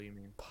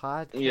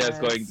Yeah, it's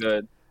going podcast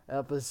good.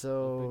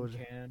 episode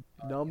Open can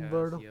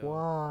number podcast, yo.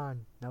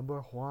 one.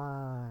 Number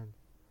one.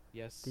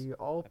 Yes. The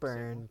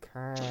Open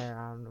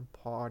Can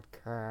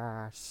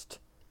podcast.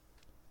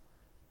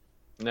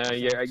 No, So,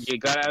 you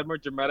gotta add more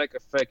dramatic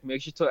effect.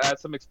 Make sure to add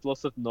some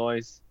explosive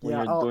noise when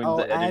Yeah, you're I'll, doing I'll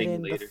the add editing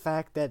in the later.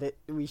 fact that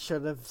we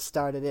should have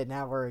started it an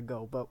hour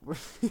ago, but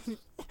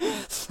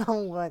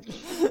someone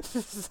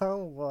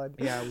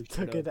yeah, we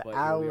took should've, an but here we are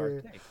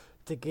hour today.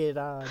 to get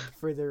on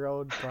for their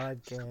own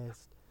podcast.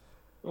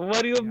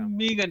 What do you Yeah.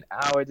 mean an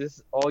hour? This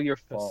is all your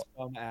 'Cause fault.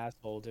 some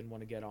asshole didn't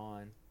want to get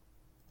on.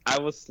 I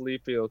was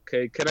sleepy,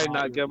 okay? Can I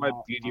not get my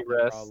Not beauty my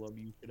rest? problem.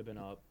 You should have been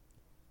up.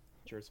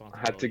 It's your I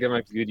had to get my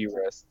responsibility. beauty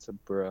rest,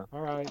 bruh.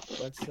 All right,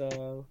 let's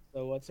so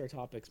what's our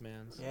topics,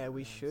 man? Yeah,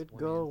 we should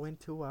go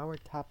into our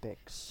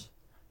topics.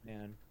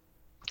 Man.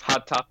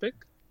 Hot topic?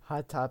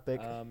 Hot topic.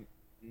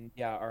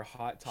 Yeah, our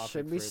hot topic.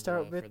 Should we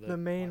start with the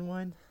main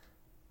one?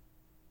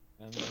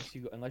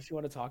 Unless you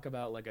want to talk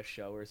about like a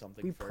show or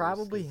something. We first,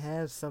 probably 'cause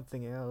have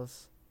something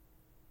else.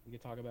 We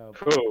could talk about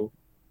Who?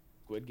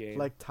 Squid Game.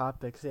 Like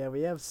topics. Yeah,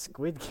 we have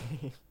Squid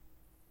Game.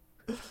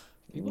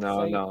 People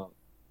No, say- no.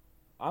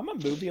 I'm a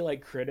movie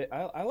like critic.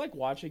 I like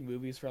watching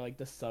movies for like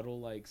the subtle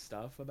like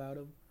stuff about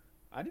them.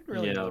 I didn't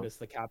really Yeah. notice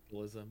the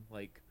capitalism,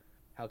 like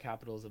how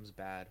capitalism's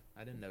bad.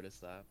 I didn't notice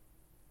that.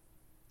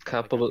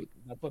 Capital.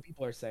 That's what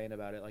people are saying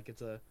about it. Like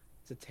it's a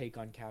take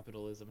on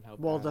capitalism and how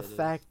Well, bad the it is.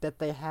 fact that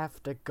they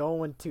have to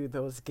go into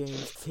those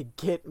games to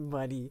get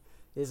money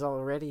is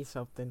already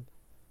something,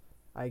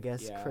 I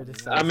guess, Yeah,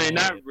 criticizing. I mean,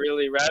 That's not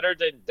really. Rather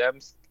than them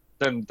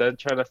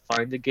trying to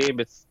find the game,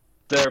 it's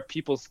there are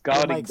people They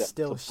scouting might them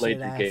still to play shit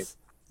the ass. game.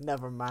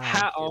 Never mind.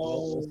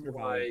 Oh We'll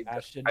my god!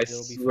 Ashton, I it'll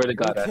be swear to fine.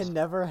 God, We Ashton. can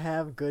never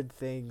have good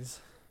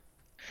things.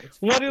 It's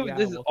What fine. if Yeah,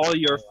 this is we'll all talk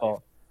your about fault?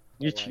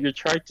 life. You're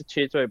trying to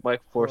change my mic Well,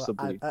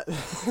 forcibly.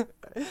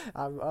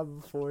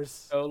 I'm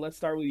forced. So let's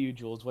start with you,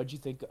 Jules. What'd you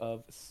think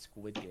of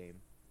Squid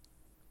Game?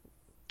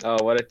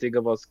 What I think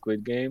about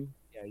Squid Game?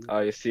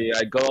 Yeah, You see,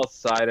 I go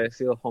outside, I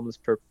see a homeless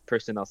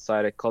person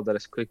outside. I call that a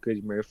Squid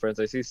Game reference.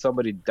 I see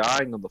somebody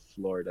dying on the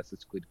floor. That's a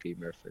Squid Game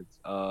reference.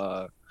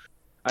 I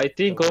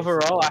think So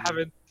overall, I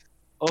basically-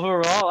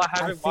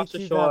 haven't watched the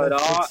you show gotta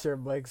at all. fix your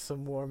mic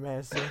some more,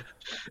 Master.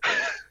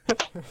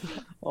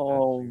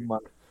 Oh my.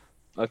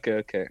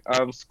 Okay.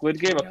 Squid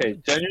Game. Okay,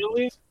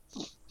 generally,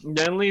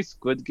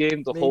 Squid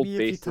Game. The whole Maybe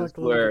if you basis talk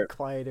a little where. bit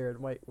quieter, it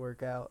might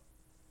work out.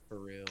 for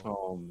real.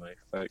 Oh my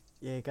fuck.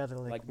 Yeah, you gotta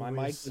Like my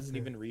mic whisper. doesn't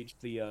even reach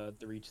the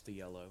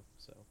yellow.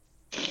 So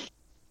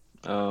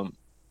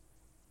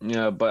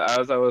Yeah, but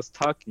as I was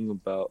talking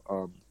about,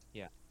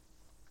 Yeah.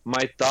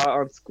 my thought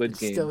on Squid It's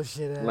Game, still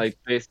shit ass. like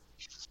this,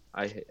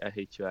 I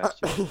hate you,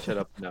 Ashton. Shut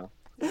up now.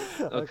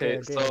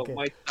 Okay, so okay.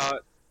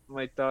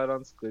 my thought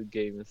on Squid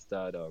Game is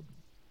that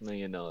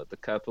the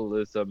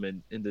capitalism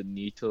and the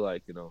need to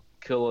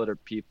kill other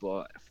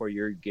people for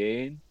your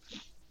gain,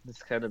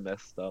 it's kind of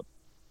messed up.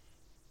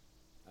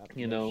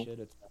 You know. shit,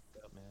 it's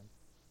messed up, man.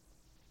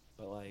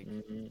 But like,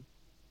 Hmm.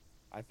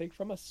 I think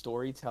from a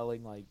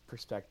storytelling like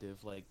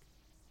perspective, like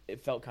it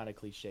felt kind of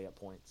cliche at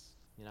points,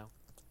 you know?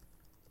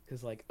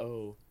 Because like,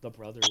 oh, the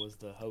brother was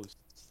the host.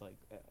 It's like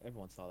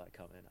everyone saw that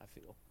coming. I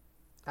feel.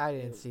 I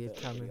didn't see it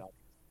coming.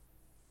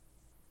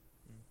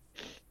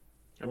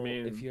 I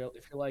mean, if you're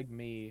like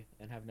me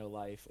and have no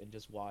life and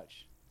just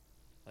watch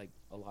like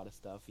a lot of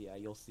stuff, yeah,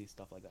 you'll see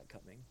stuff like that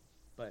coming.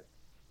 But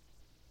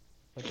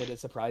did it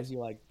surprise you?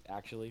 Like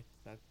actually,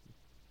 that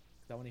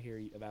 'cause I want to hear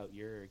about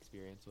your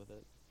experience with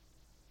it.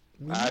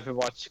 I haven't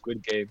watched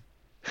Squid Game.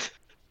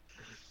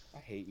 I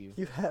hate you.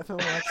 You haven't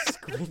watched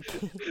Squid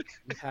Game?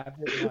 You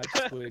haven't watched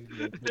Squid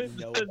Game, but you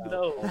know about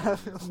No. all You of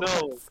haven't it.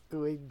 No. watched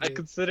Squid I Game?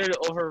 consider it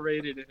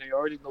overrated, and I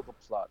already know the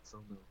plot, so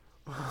no.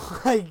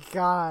 Oh my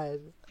god.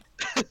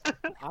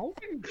 I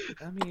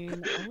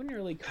wouldn't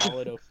really call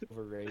it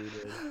overrated.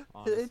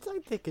 Honestly. I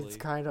think it's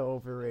kind of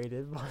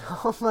overrated, but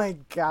oh my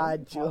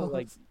god,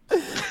 Probably, Jules.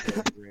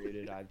 like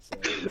overrated, I'd say.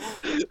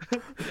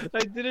 I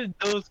didn't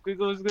know Squid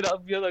Game was gonna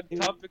be on the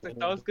topic. I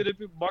thought it was gonna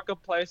be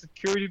Markiplier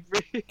security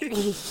break.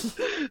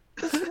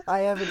 I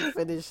haven't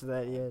finished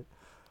that yet.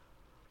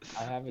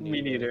 I haven't. Me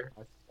either.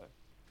 neither.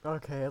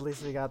 Okay, at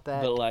least we got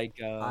that But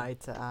like, eye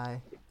to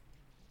eye.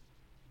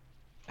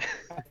 I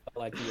felt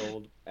like the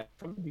old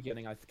from the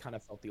beginning. I kind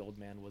of felt the old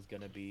man was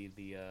gonna be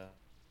the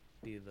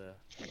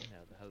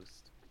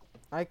host.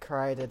 I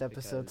cried at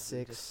episode Because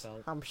it 6. just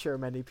felt- I'm sure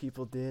many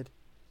people did.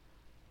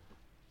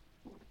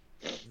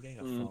 I'm getting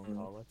a phone Mhm.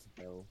 call. Let's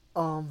go.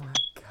 Oh my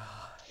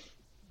god.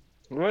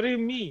 What do you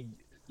mean?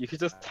 You could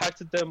just talk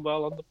to them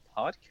while on the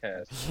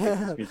podcast.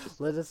 Yeah, You just-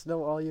 let us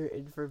know all your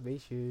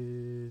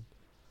information.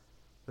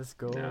 Let's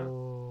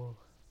go.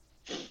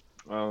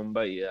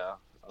 But yeah.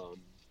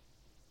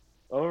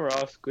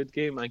 Overall, Squid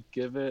Game, I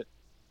get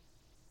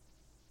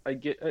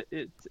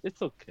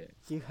it's okay.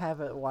 You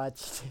haven't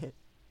watched it.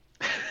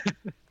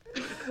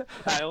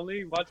 I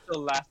only watched the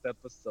last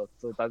episode,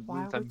 so that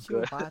Why means I'm would you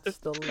good. watch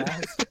the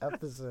last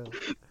episode?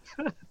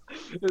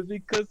 It's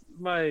because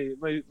my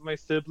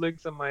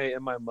siblings and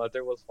my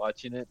mother was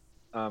watching it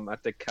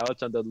at the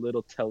couch on the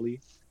little telly.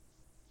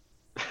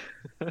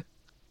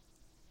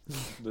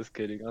 Just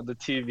kidding. On the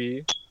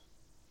TV,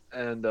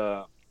 and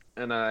I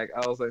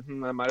was like,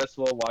 I might as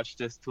well watch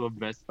this to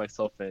immerse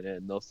myself in it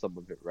and know some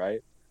of it,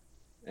 right?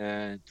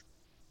 And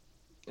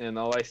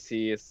all I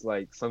see is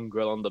like some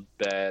girl on the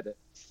bed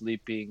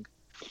sleeping,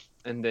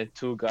 and then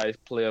two guys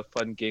play a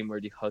fun game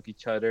where they hug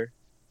each other,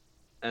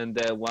 and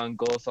then one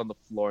goes on the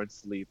floor and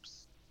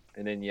sleeps,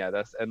 and then yeah,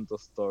 that's end of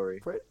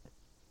story.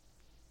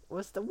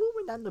 Was the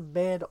woman on the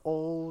bed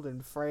old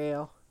and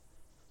frail?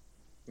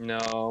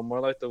 No, more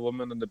like the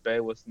woman on the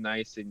bed was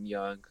nice and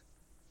young,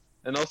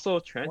 and also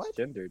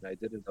transgendered. I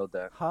didn't know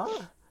that. Huh?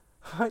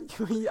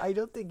 I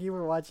don't think you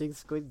were watching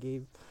Squid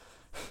Game.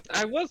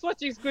 I was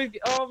watching Squid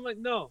Game. Oh my,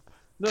 no,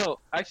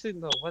 actually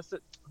no. What's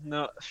it?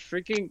 No,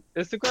 freaking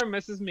Instagram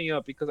messes me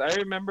up because I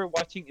remember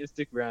watching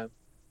Instagram,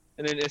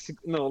 and then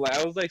like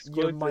I was like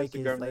Your scrolling through mic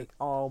Instagram. is like,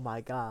 oh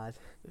my god.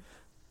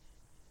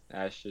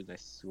 Ashton, I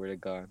swear to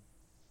God,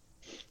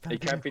 Gotta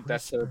it can't be that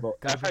whisper, terrible.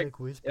 gotta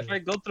whisper. If I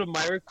go through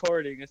my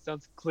recording, it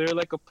sounds clear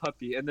like a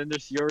puppy, and then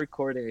there's your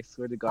recording. I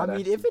swear to God. I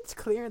mean, Ashton. if it's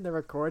clear in the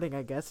recording,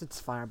 I guess it's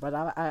fine. But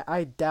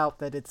I doubt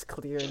that it's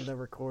clear in the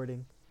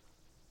recording.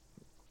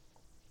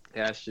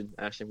 Ashton,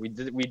 we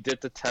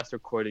did the test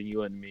recording,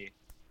 you and me.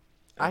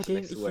 I Ashton,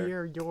 didn't swear.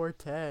 hear your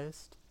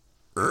test,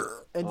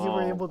 and you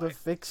were Oh able to my-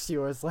 fix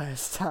yours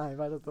last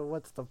time. I don't know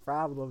what's the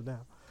problem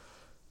now.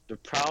 The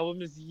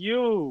problem is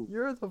you.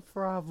 You're the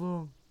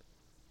problem.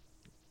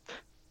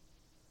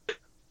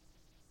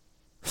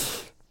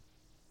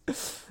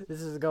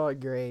 This is going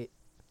great.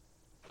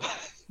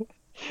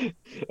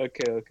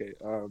 Okay.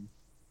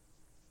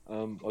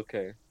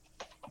 Okay.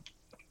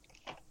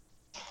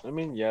 I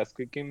mean, yeah,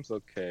 Squid Game's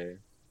okay.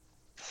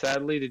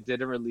 Sadly, they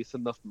didn't release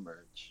enough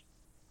merch.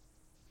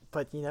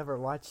 But you never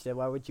watched it.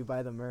 Why would you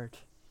buy the merch?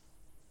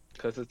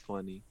 Cause it's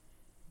funny.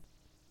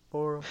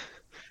 Or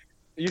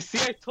You see,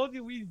 I told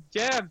you we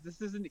jammed.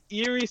 This is an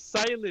eerie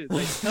silence.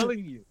 I'm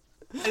telling you.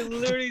 I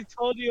literally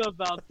told you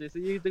about this,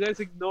 and you guys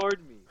ignored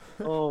me.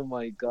 Oh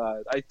my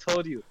God! I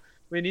told you.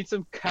 We need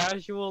some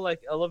casual,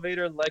 like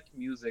elevator-like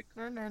music.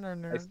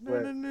 no. I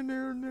swear.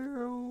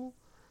 No.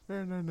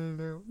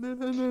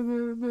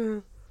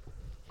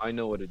 I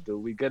know what to do.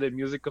 We get a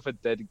music of a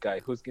dead guy.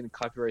 Who's gonna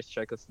copyright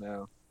strike us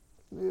now?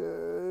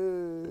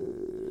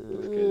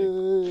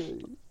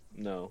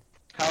 No.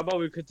 How about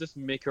we could just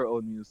make our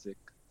own music?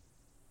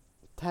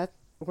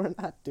 We're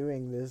not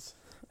doing this.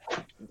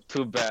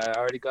 Too bad. I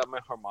already got my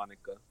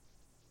harmonica.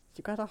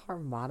 You got a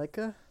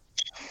harmonica?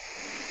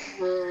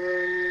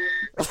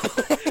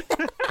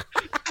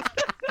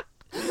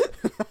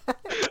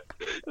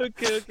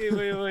 Okay.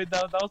 Wait.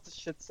 That was the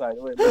shit side.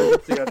 Wait,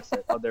 let's see the other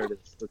side. Oh, there it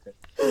is. Okay.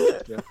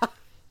 Yeah.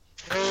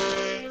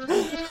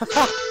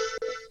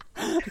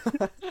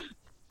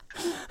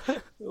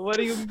 What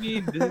do you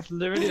mean? This is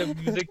literally a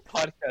music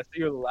podcast.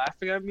 You're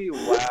laughing at me?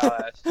 Wow,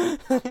 Ashton.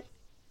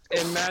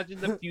 Imagine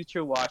the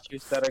future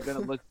watchers that are gonna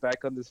look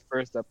back on this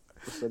first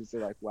episode and say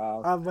like,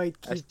 "Wow." I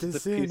might keep Ashton's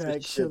this a piece in, of shit.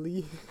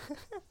 actually.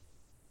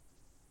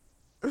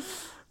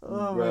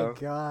 Oh Bro. my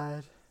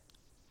god.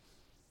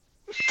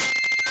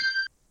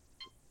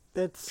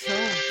 That's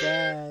so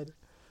bad.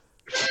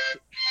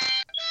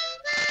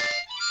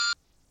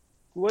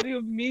 What do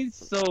you mean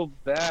so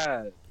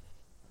bad?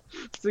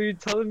 So you're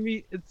telling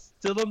me it's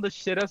still on the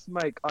shit ass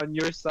mic on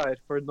your side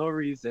for no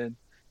reason,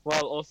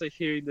 while also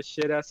hearing the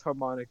shit ass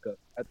harmonica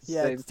at the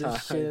Yeah, same it's time.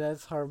 this shit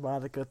ass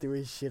harmonica through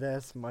his shit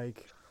ass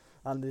mic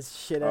on this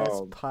shit ass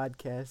Oh.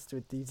 podcast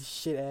with these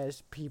shit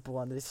ass people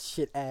on this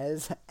shit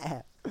ass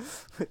app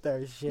with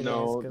our shit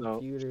No. ass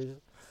computers.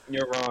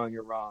 You're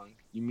wrong.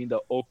 You mean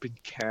the open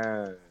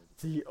can.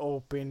 The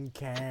open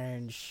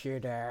can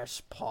shit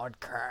ass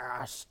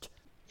podcast.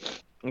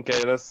 Okay,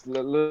 let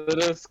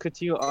us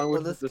continue on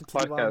with let's this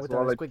continue on podcast with while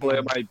our I Squid play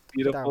Game. my With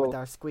beautiful.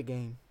 our Squid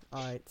Game.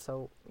 Alright,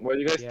 so What do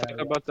you guys Yeah, think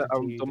we about the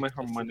continue my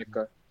discussing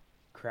harmonica?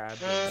 Crab.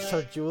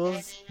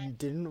 Juelz, you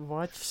didn't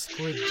watch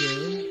Squid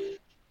Game?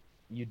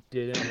 You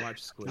didn't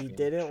watch Squid You Game.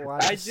 didn't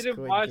watch I didn't Squid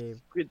watch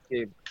Game. Squid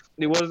Game.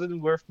 It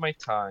wasn't worth my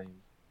time.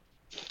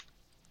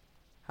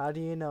 How do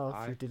you know if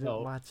I you didn't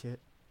know. watch it?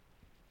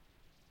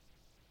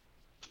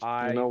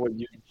 I You know what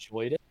you?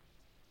 enjoyed it,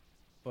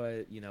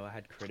 but I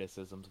had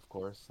criticisms, of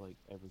course, like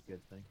every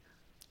good thing.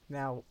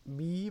 Now,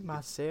 me,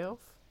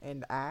 myself,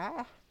 and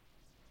I,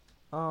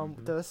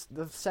 Mhm.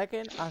 the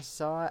second I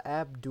saw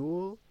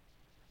Abdul,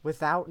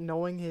 without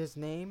knowing his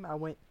name, I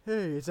went,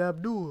 "Hey, it's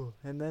Abdul,"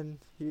 and then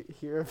he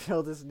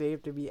revealed his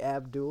name to be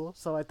Abdul,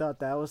 so I thought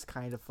that was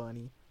kind of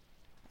funny,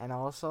 and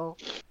also,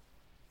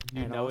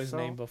 You And know his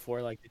also- name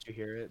before? Like, did you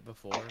hear it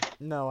before?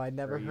 no, I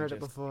never Or you heard it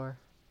just- before.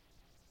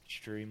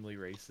 Extremely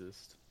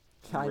racist.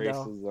 I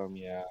know, Racism,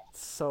 yeah.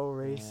 so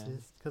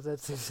racist, because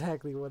that's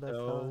exactly what I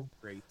So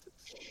thought.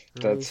 racist.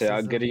 That's it.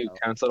 I'm Racism. getting you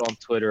canceled on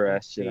Twitter,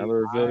 Ashton. I'm gonna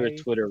reveal your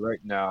Twitter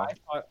right now. I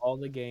thought all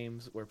the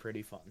games were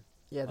pretty fun.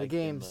 Yeah, the like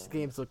in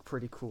games look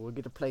pretty cool. We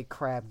get to play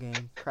Crab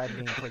Game. Crab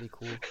Game pretty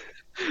cool.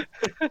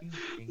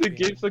 The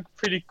games look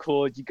pretty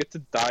cool. You get to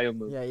die on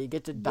them. Yeah, you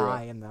get to Bruh.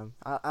 die in them.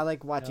 I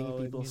like watching No,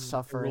 I people mean,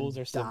 suffer The rules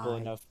and are simple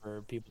die. enough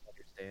for people to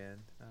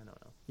understand. I don't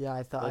know. Yeah,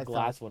 I thought. The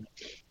last one.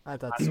 I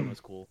thought. Last one was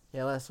cool.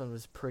 Yeah, last one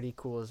was pretty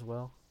cool as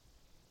well.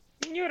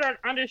 You don't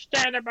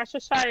understand about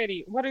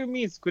society. What do you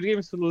mean? Squid Game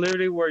is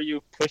literally where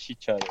you push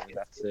each other.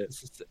 That's it.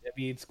 I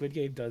mean, Squid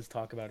Game does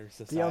talk about our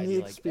society. The only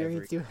like,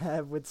 experience you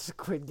have with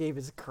Squid Game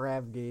is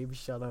Crab Game.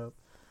 Shut up.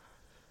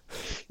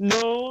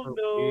 No.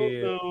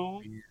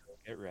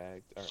 Get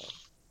wrecked. All right.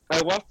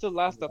 I watched the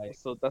last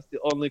episode. That's the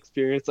only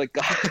experience I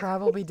got.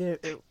 Probably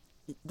did.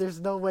 There's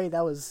no way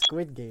that was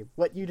Squid Game.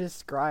 What you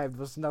described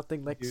was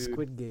nothing like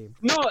Squid Game.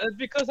 No, it's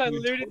because I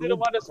literally didn't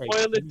want to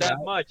spoil it that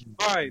much.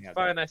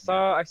 Fine.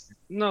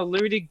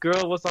 Literally,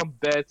 girl was on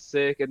bed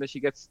sick, and then she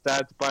gets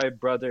stabbed by a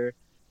brother,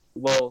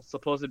 well,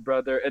 supposed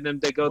brother, and then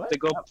they go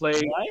play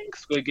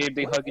Squid Game.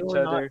 They hug each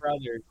other.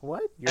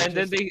 What? And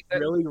then they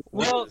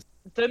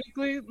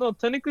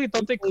technically,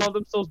 don't they call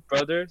themselves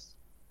brothers?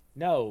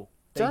 No.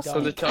 Just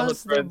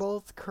because they're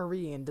both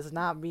Korean does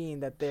not mean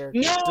that they're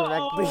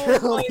directly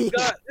related. Oh my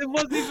god, it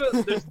wasn't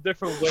even. There's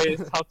different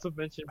ways how to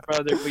mention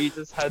brother, but you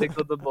just had to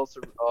go the most.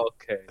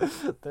 Okay.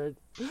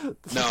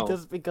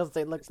 Just because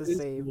they look the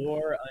same.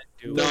 War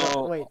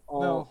no, wait,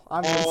 no,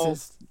 I'm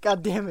racist.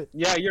 God damn it.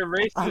 Yeah, you're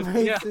racist. I'm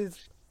racist.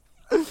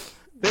 Yeah.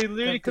 They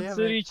literally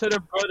consider each other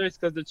brothers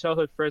because they're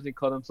childhood friends and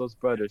call themselves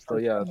brothers. So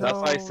yeah, that's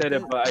why I said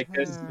it. But I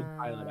guess.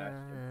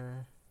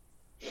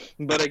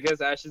 But I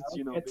guess Ashton's,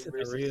 it's the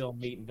real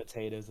meat and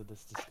potatoes of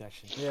this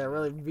discussion. Yeah,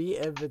 really, meat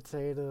and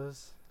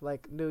potatoes.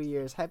 Like New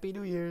Year's. Happy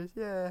New Year's.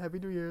 Yeah, Happy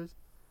New Year's.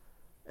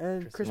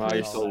 And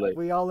Christmas.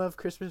 We all love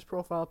Christmas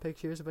profile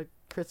pictures, but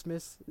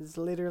Christmas is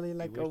literally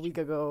like a week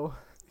ago.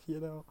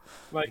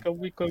 Like a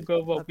week ago,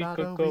 a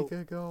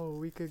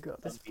week ago.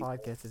 This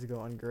podcast is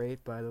going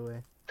great, by the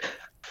way.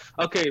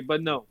 Okay,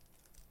 but no.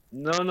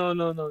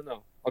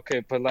 Okay,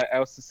 but like I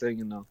was just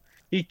saying,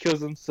 he kills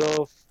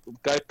himself.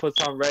 Guy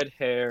puts on red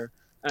hair.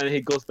 And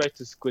he goes back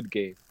to Squid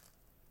Game.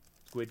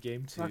 Squid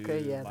Game 2. Okay,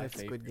 yeah, that's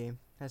Squid Game.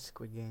 That's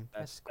Squid Game.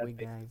 That's Squid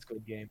Game.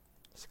 Squid Game.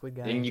 Squid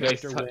Game. And you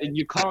guys, and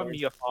you call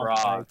me a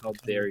fraud. How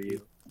dare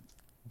you?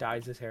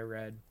 Dyes his hair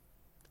red.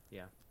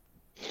 Yeah.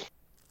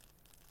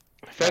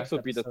 Fex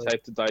would be the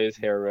type to dye his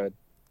hair red.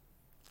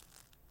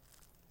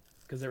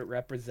 Because it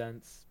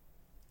represents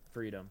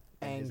freedom.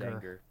 And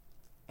anger.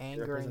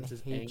 Anger and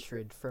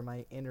hatred for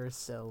my inner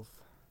self.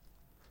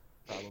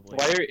 Probably.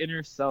 Why your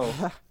inner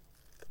self?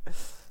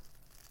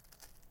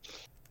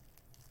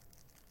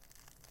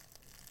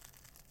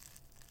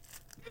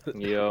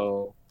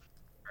 Yo.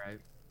 Right.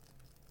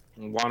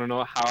 Want to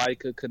know how I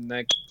could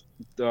connect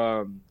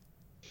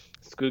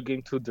Squid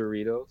Game to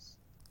Doritos?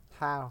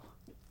 How?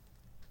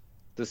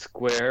 The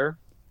square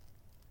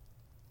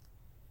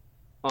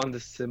on the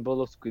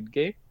symbol of Squid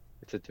Game,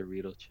 it's a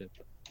Dorito chip.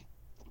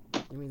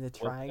 You mean the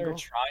triangle?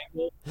 Was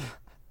there a triangle?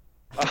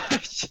 Oh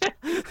shit!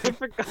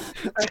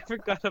 I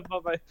forgot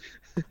about my.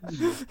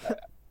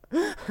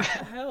 What the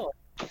hell?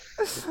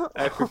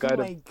 I forgot. Oh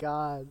my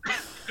god.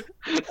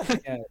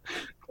 Yeah.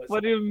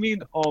 What do you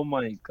mean? Oh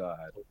my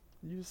god.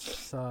 You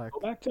suck. Go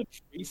back to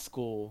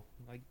preschool.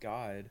 My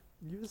god.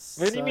 You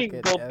suck. What do you mean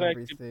at go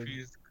everything. back to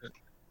preschool?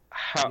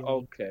 How?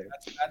 Okay.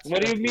 That's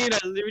what do you mean? I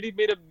literally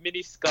made a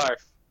mini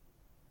scarf.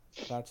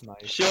 That's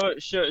nice. Show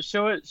it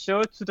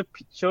to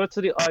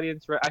the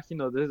audience. Right? Actually,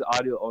 no. This is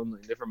audio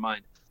only. Never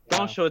mind. Yeah.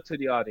 Don't show it to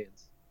the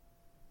audience.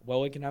 Well,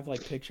 we can have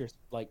like pictures.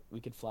 Like we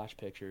could flash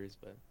pictures,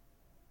 but.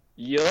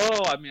 Yo,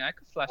 I mean, I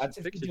could flash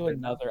some pictures. Do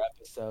another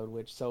episode,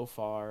 which so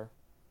far,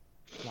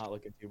 not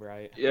looking too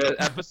bright. Yeah,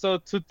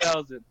 episode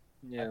 2000.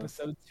 Yeah.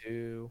 Episode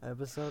 2.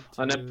 Episode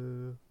 2.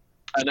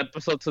 On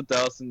episode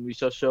 2000, we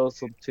shall show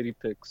some titty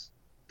pics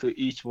to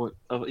each one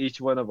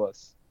of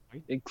us,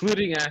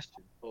 including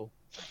Ashton. Oh,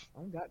 I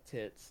don't got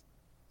tits.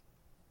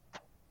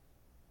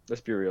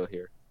 Let's be real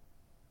here.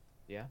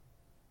 Yeah.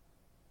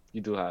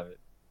 You do have it.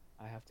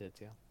 I have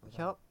tits, yeah.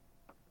 Yep.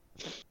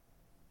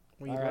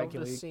 We love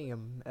to see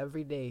him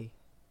every day.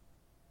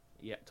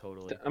 Yeah,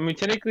 totally. I mean,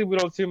 technically, we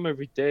don't see him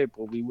every day,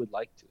 but we would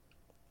like to.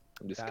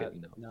 I'm just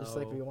kidding. No. Just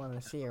like we want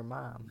to see your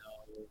mom.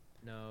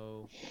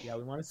 No. Yeah,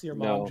 we want to see your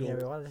mom. Yeah,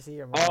 we want to see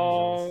your mom.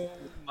 Oh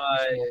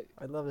my!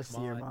 I'd love to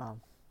see your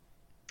mom.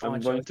 I'm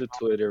going to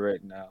Twitter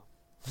right now,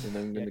 and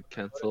I'm gonna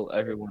cancel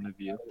every one of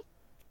you.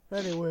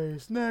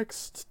 Anyways,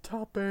 next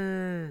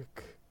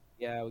topic.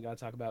 Yeah, we gotta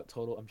talk about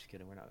total. I'm just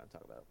kidding. We're not gonna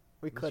talk about.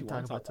 We could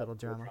talk about total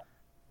drama.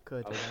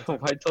 Could. Why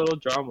total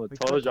drama?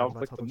 Total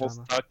drama is like the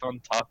most talked on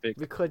topic.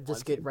 We could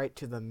just get right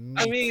to the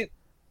meat.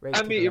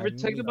 I mean, if we're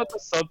talking about the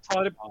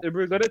subtopic, if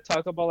we're gonna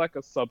talk about like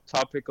a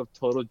subtopic of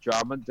total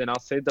drama, then I'll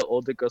say the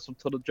older girls from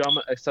total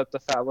drama, except the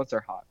fat ones are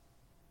hot.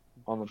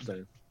 All I'm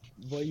saying.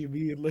 What do you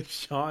mean,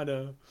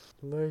 Lashana?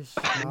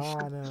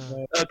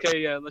 Okay,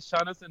 yeah,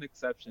 Lashana's an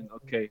exception.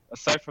 Okay,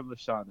 aside from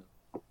Lashana,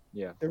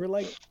 yeah. There were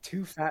like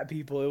 2 fat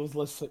people. It was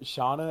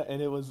Lashana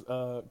and it was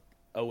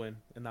Owen,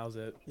 and that was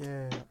it.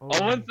 Yeah.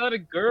 Owen's not a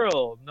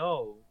girl.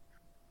 No.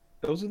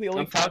 Those are the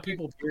only fat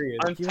people.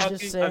 Period. You were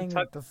just saying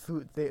the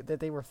food that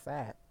they were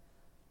fat.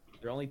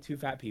 There are only 2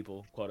 fat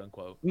people, quote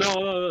unquote.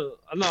 No.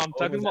 I'm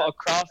talking about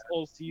across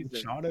all season.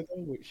 Lashana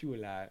though, she would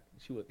lie.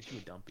 She would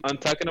dump you. I'm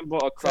talking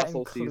about across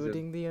all season.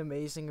 Including the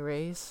Amazing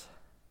Race.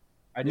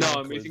 I No, didn't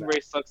include Amazing that.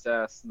 Race sucks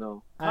ass.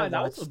 No. I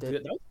That was a watched good.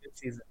 it. That was a good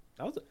season.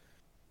 That was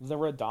the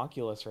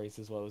Redonkulous race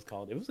is what it was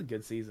called. It was a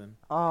good season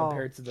Oh,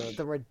 compared to the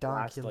the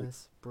last like.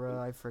 redonkulous, bro.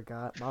 I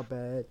forgot. My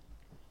bad.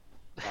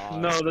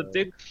 No, the Bro.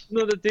 thing,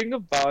 no, the thing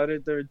about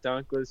it, the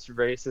Redonkulous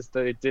race is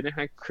that it didn't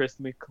have Chris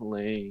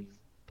McLean.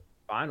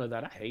 Fine with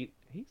that. He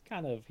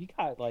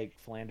got like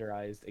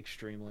flanderized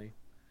extremely.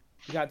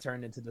 He got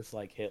turned into this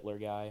like Hitler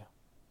guy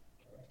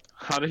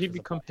How did he which was a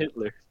become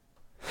Hitler?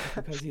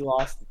 because he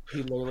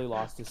literally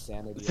lost his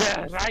sanity.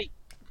 Yeah, right,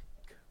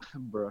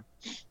 bro.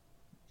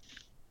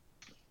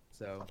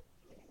 So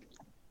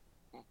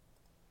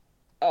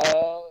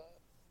Uh,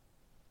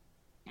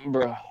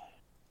 bro.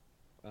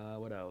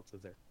 what else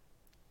is there?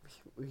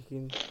 We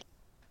can.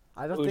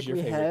 I don't Who's think your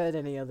we favorite? had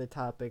any other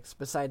topics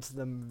besides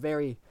the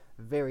very,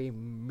 very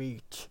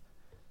meat.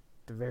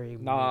 The very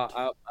Nah, meat.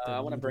 The I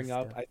want to meaty bring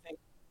up. stuff. I think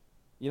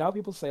you know how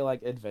people say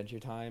like Adventure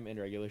Time and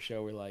regular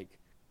show were like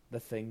the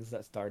things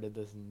that started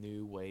this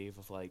new wave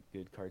of like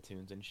good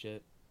cartoons and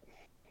shit.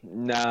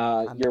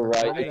 Nah, I you're never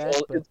right. heard of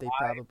that, but It's they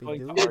why probably going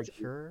do. to It's argue.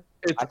 Sure.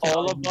 it's I can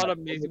all argue about that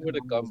Amazing Golden with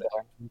a Gumball was gumball.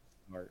 actually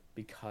smart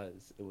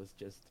because it was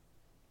just.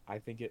 I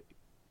think it.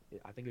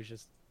 I think it was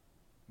just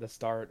the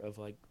start of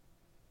like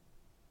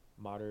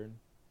modern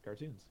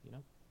cartoons. You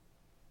know.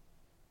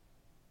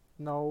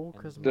 No,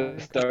 because And The modern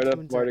start of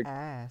cartoons are Martin.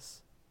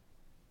 ass.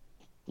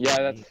 Yeah,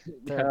 that's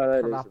They're that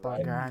is right.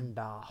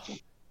 propaganda.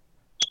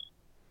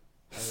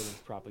 everything's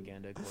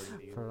propaganda according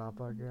to you.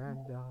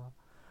 Propaganda.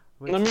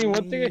 I Which mean,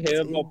 one thing I leads hate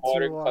about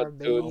modern into our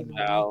cartoons main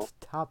now. meat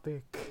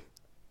topic.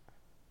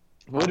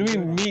 What do we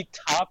Good. meet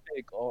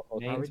topic? Oh,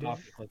 okay. Are Main we doing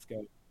topic. Let's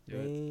go. Do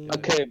it. main Do it.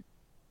 Okay.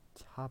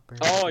 topic?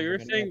 Oh, Bring you're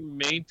it up. saying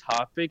main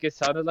topic? It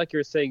sounded like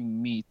you're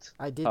saying meat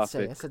I did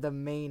say. I topic. said the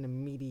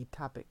main meaty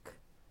topic.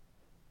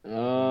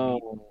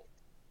 Oh.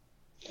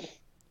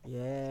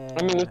 Yeah.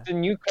 I mean, with the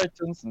new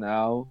cartoons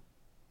now,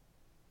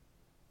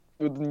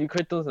 like,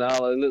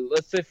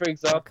 let's say for Okay, I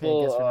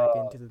example, guess we're not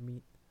getting to the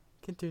meat.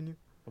 Continue.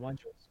 Come on,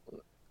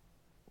 Jules.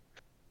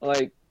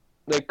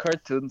 like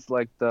cartoons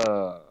like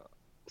the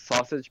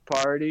Sausage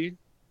Party,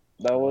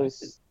 that What?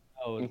 was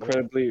Oh,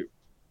 incredibly.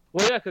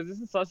 Well, yeah, because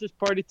isn't Sausage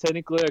Party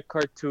technically a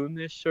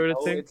cartoonish sort of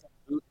no, thing? it's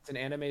an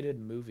animated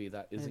movie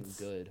that isn't It's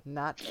good.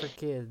 not for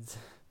kids.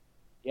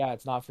 Yeah,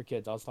 it's not for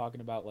kids. I was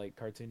talking about like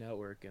Cartoon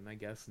Network and I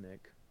guess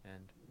Nick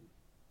and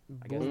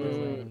I guess there's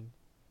like Boomerang.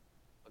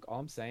 look, all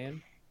I'm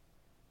saying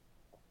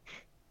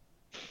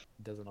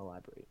doesn't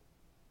elaborate.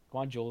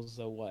 Come on, Jules.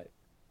 So what?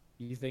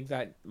 You think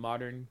that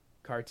modern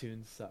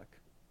cartoons suck? Is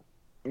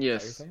that what you're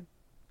Yes. saying?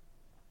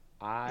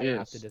 I have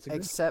Yes. to disagree.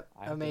 Except I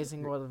have to Amazing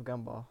disagree. World of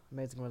Gumball.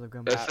 Amazing World of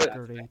Gumball. That's is it.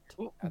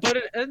 great. But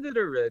it ended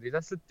already.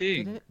 That's the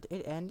Did thing.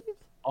 it ended?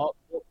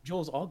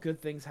 Jules, all good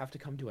things have to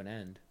come to an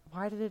end.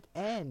 Why did it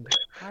end?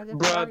 Why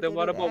Bruh, then did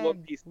what it about One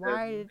end? Piece then?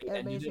 Why did They ended it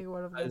Amazing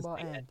World of because Gumball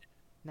they end? ended,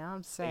 Now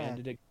I'm they sad.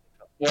 ended it.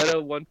 What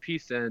a One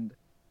Piece end.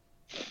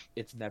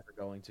 It's never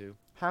going to.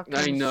 How I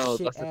can know,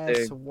 shit that's the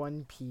ass thing.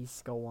 One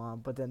Piece go on,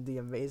 but then the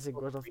Amazing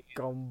World of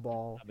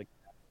Gumball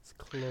is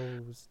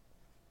closed?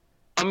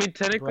 I mean,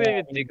 technically,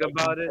 if you think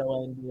about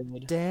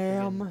it,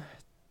 Damn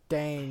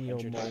Daniel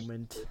Adventure Time.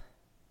 moment.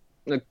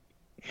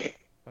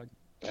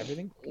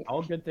 Everything,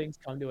 all good things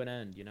come to an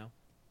end, you know.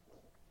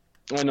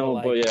 I know,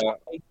 but yeah.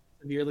 I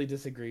severely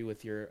disagree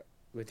with your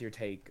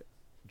take,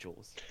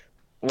 Jules.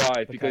 Why?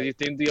 Because Because- you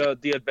think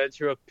the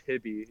Adventure of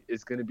Pibby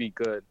is gonna be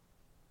good.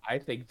 I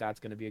think that's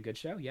going to be a good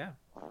show. Yeah.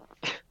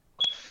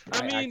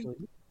 I mean,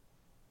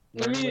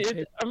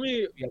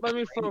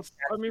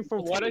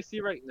 from what I see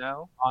right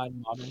now,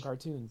 on modern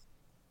cartoons,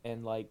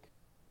 and like,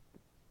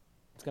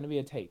 it's going to be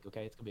a take.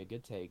 Okay, it's going to be a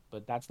good take,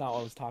 but that's not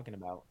what I was talking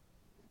about.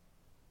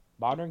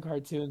 Modern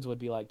cartoons would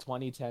be like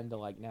 2010 to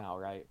like now,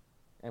 right?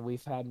 And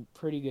we've had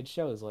pretty good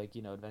shows like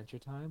Adventure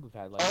Time. We've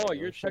had like. oh, regular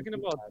you're shows. talking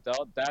about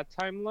that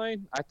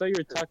timeline? I thought you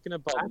were talking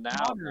about That's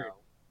now. modern.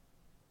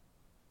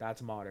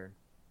 That's modern.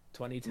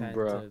 2010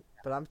 Bruh. to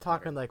But I'm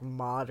talking like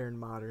modern.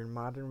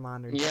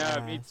 Yeah,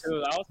 me ass.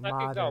 too. I was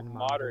talking about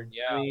modern.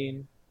 I Yeah.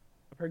 mean,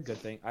 I've heard good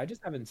things. I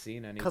just haven't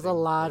seen anything. Because a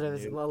lot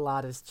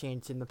like, has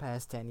changed in the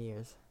past 10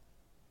 years.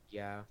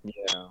 Yeah,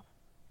 Yeah.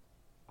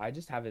 I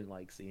just haven't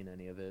like seen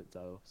any of it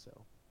though,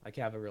 so I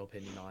can't have a real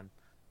opinion on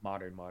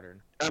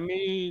modern. I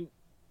mean,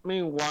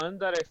 one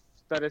that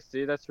I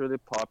see that's really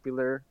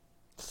popular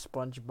a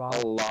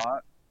SpongeBob.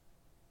 lot.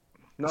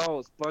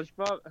 No,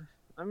 SpongeBob.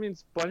 I mean,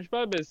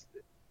 SpongeBob is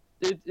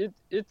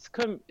its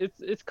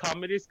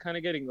comedy is kind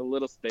of getting a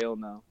little stale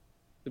now,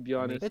 to be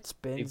honest. It's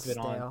been It's been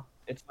on. stale.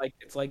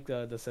 It's like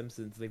the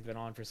Simpsons. They've been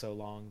on for so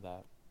long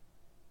that,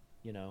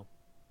 you know,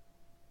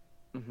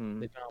 Hmm.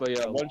 they've been on But for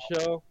yeah, so one long,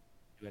 show.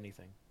 do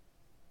anything.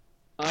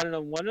 I don't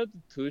know. One of the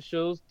two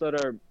shows that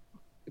are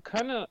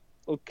kind of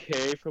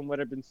okay from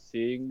what I've been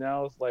seeing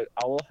now is like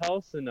Owl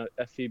House and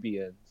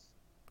Amphibians.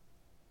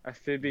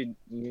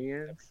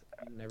 Amphibians.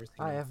 I've never seen.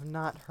 I have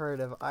not heard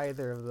of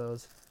either of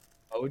those.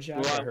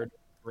 BoJack. Well, I heard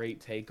a great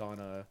take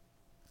on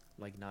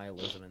like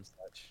nihilism and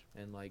such,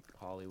 and like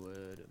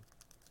Hollywood. And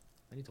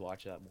I need to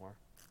watch that more.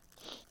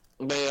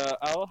 But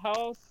Owl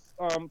House.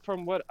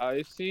 from what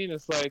I've seen,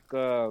 it's like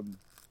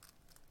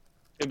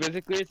it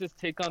basically is this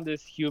take on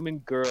this human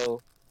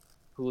girl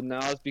who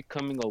now is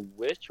becoming a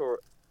witch, or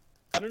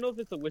I don't know if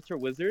it's a witch or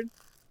wizard,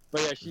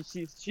 but yeah,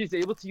 she's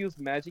able to use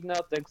magic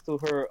now thanks to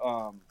her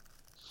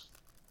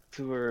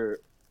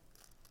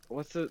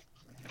what's it?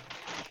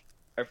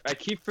 I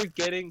keep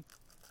forgetting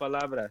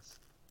palabras.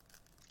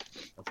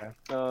 Okay.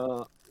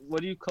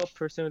 What do you call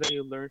person that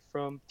you learn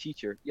from?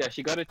 Teacher. Yeah,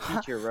 she got a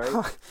teacher, right?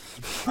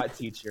 Not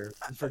teacher.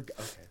 Okay.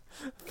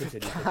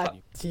 Continue.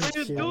 God, Continue. You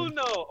teacher. do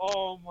know.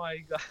 Oh my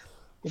god,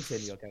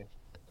 Continue. Okay.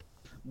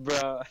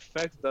 bruh.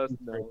 Fex does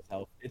For know.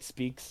 itself. It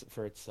speaks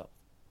for itself.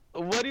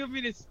 What do you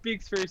mean it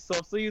speaks for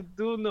yourself? So you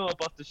do know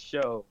about the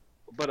show.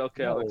 But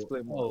okay, I'll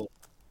explain more. No,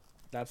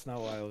 that's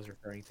not what I was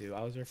referring to.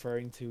 I was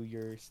referring to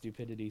your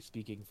stupidity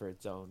speaking for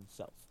its own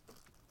self.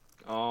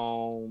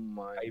 Oh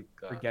my By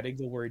god. forgetting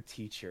the word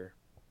teacher.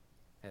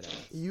 And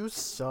You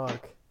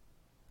suck.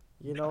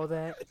 You know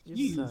that?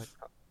 You Jeez.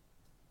 suck.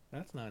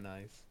 That's not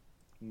nice.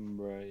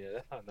 Bro, yeah,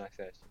 that's not nice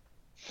actually.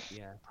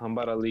 Yeah. I'm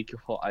about to leak your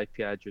whole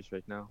IP address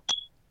right now.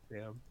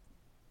 Damn.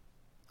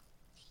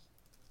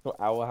 So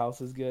Owl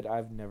House is good.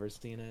 I've never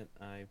seen it.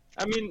 I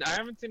mean, I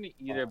haven't seen it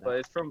either,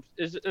 but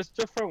it's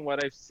just from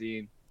what I've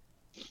seen.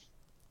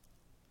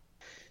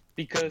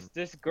 Because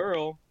this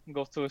girl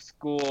goes to a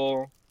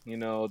school, you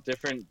know,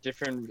 different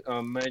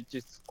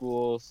magic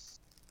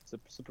schools,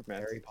 super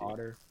magic. Harry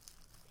Potter.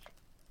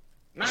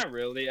 Not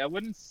really. I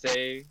wouldn't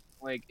say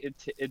like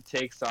it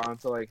takes on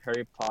to like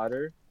Harry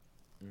Potter.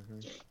 Mm-hmm.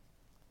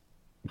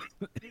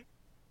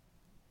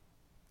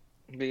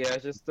 But yeah,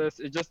 it's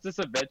just this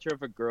adventure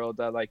of a girl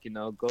that like, you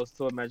know, goes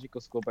to a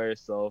magical school by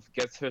herself,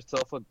 gets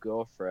herself a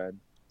girlfriend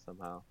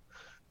somehow.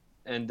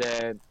 And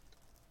then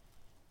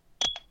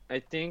I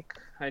think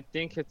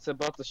it's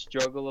about the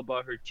struggle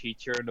about her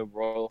teacher and the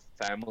royal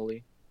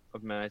family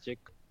of magic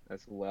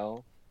as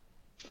well.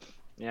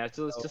 Yeah, it's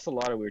just a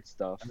lot of weird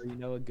stuff. You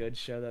know a good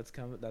show that's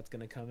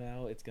gonna come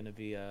out. It's gonna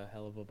be a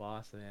hell of a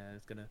boss, and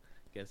it's gonna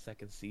get a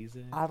second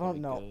season. I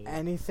don't know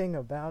anything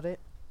about it.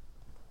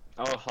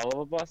 Oh, Hell of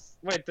a Boss?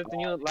 Wait, did the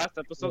new last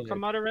episode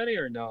come out already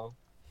or no?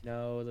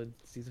 No, the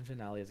season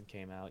finale hasn't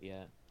came out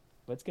yet,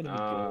 but it's gonna be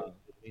good. I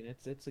mean,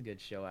 it's a good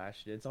show,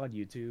 Ashton. It's on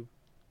YouTube.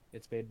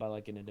 It's made by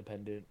like an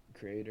independent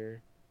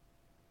creator.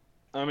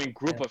 I mean,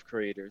 group of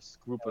creators.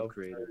 For,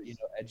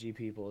 edgy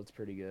people, it's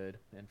pretty good.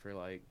 And for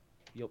like,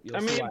 you'll I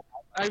see mean, why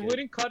I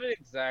wouldn't call it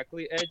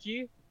exactly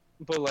edgy,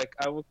 but like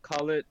I would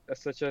call it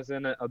such as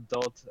an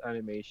adult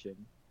animation,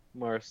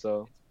 more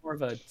so. It's more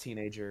of a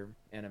teenager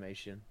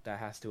animation that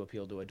has to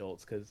appeal to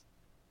adults because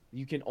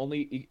you can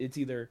only it's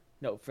either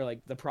no for like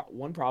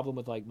one problem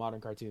with like modern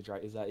cartoons,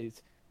 right, is that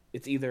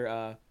it's either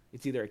a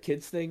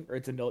kids thing or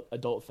it's an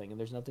adult thing, and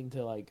there's nothing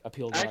to like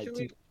appeal to like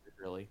teenagers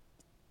really.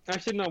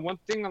 Actually, no. One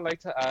thing I'd like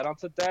to add on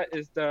to that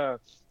is the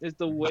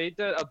way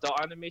that adult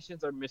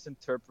animations are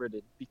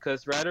misinterpreted.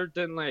 Because rather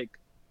than like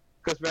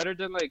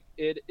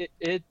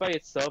it by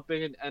itself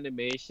being an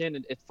animation,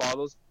 and it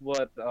follows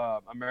what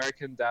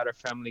American Dad or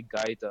Family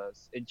Guy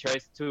does, and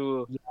tries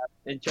to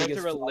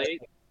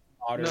relate.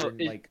 Modern,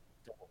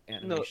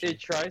 it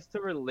tries to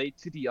relate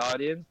to the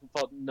audience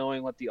without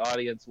knowing what the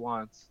audience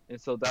wants, and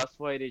so that's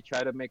why they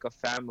try to make a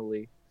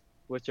family,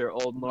 which are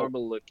all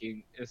normal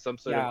looking in some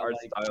sort of art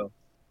style.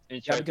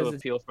 And try to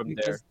appeal from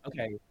there.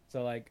 Okay,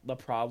 so like the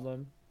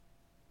problem,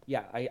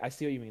 I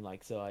see what you mean.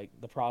 Like, so like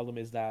the problem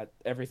is that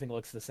everything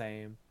looks the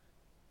same,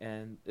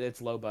 and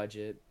it's low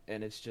budget,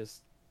 and it's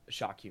just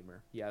shock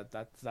humor. Yeah,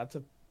 that's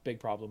a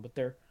big problem. But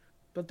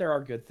there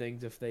are good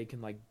things if they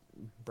can like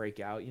break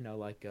out. You know,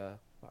 like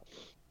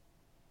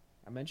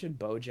I mentioned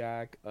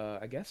BoJack.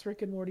 I guess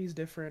Rick and Morty's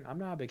different. I'm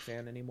not a big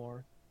fan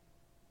anymore,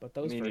 but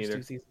those first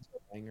two seasons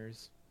were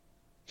bangers.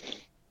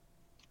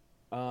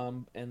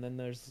 And then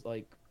there's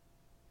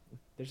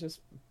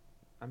just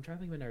I'm trying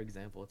to think of another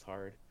example. It's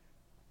hard.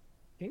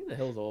 King of the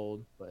Hill's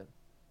old, but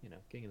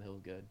King of the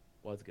Hill's good.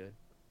 Was good.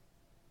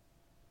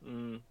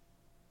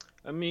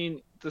 I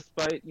mean,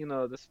 despite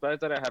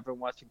that I haven't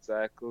watched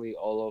exactly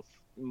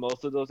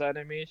most of those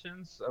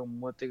animations,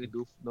 one thing I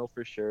do know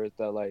for sure is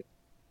that like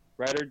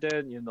rather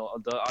than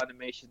the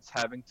animations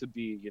having to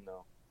be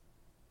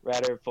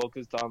rather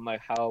focused on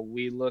like how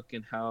we look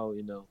and how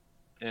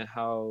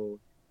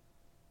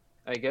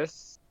I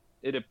guess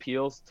it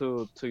appeals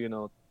to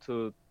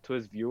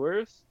his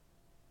viewers.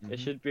 Mm-hmm. It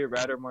should be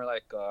rather more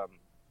like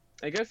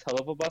I guess Hell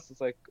of a Bus is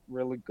like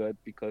really good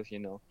because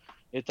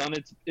it's on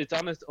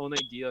its own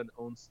idea and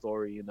own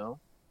story.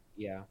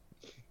 Yeah.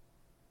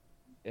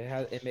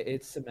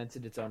 It's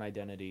cemented its own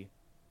identity.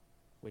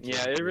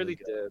 It really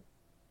did.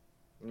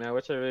 Yeah,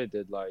 which I really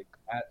did like.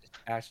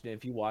 Ashton,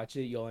 if you watch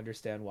it, you'll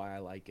understand why I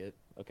like it.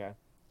 Okay.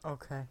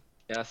 Okay.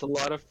 Yeah, it's a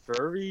lot of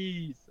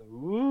furries.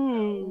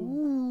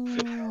 Ooh.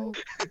 No.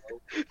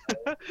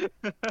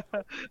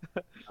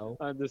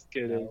 I'm just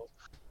kidding. No.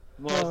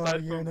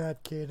 Well, you're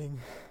not kidding.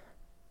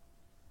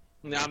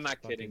 No, I'm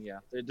not kidding. Yeah,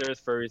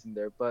 there's furries in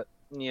there, but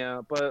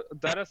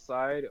that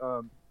aside,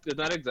 it's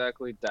not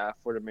exactly that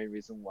for the main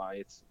reason why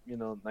it's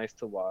nice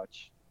to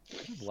watch.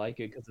 I just like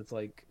it because it's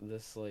like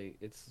this, like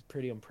it's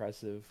pretty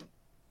impressive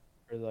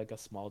for like a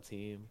small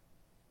team.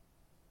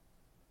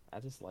 I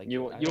just like it.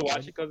 You watch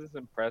it because it's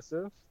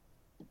impressive.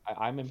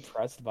 I'm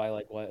impressed by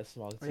like what a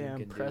small team Yeah, can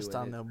do, impressed and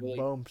on it them really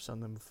bumps on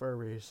them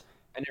furries.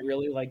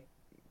 like,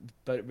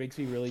 but it makes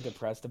me really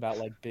depressed about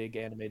like big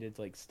animated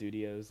like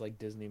studios like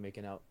Disney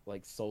making out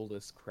like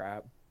soulless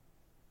crap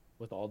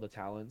with all the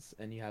talents,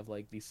 and you have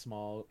like these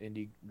small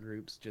indie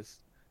groups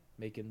just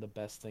making the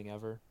best thing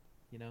ever,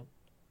 you know?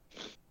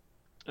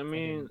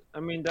 Fucking I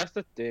mean that's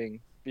the thing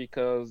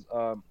because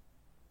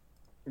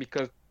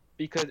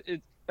because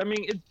it's I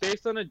mean it's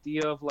based on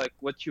idea of like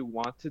what you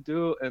want to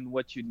do and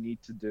what you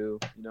need to do,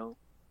 you know.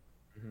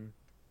 mhm.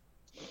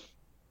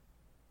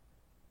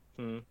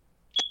 Hmm.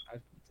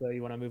 So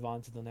you want to move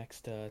on to the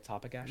next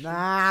topic, Ashton?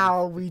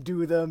 Now we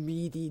do the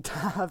meaty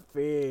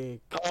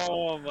topic.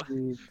 Oh my!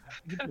 You've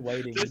been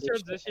waiting. This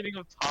You've been transitioning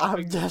of I've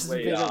topics is just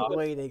way been off.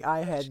 waiting.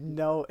 I had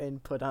no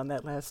input on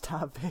that last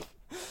topic.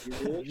 You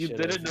really You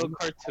should've. didn't know You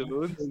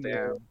cartoons? have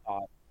your Damn.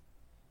 thought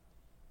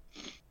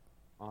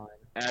on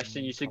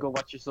Ashton, you should go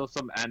watch yourself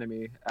some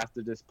anime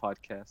after this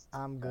podcast.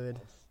 I'm good.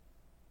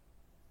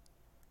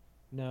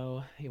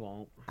 No, he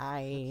won't.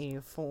 I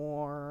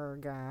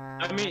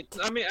forgot. Ashton,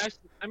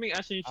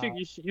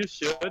 you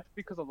should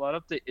because a lot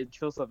of the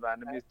intros of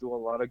animes do a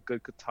lot of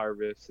good guitar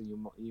riffs, and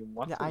you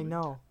want Yeah, to. I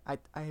know.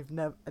 I've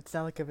never. It's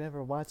not like I've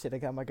never watched it. I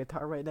got my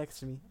guitar right next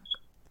to me.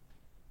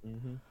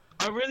 Mm-hmm.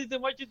 I really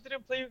did. Why you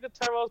didn't play your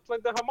guitar while I was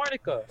playing the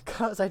harmonica?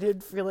 Cause I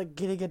didn't feel like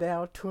getting it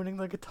out, tuning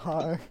the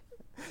guitar.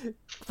 You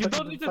Putting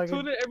don't the need to fucking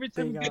tune it every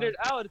time you thing get on. it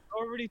out. It's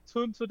already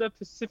tuned to the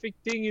specific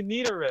thing you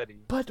need already.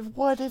 But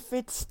what if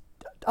it's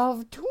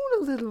off tune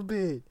a little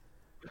bit?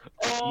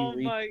 Oh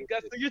read my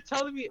god! So you're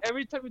telling me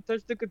every time you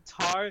touch the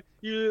guitar,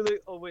 you're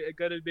like, oh wait, I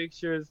gotta make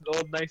sure it's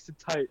all nice and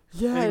tight.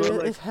 Yeah, And you go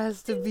it like,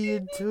 has to be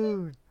in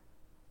tune.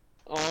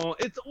 oh,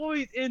 it's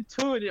always in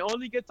tune. It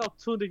only gets off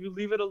tuned if you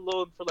leave it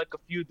alone for like a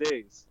few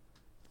days.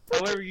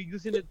 However, you're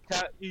using it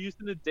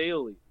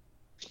daily.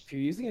 If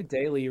you're using it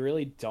daily, you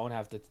really don't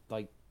have to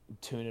like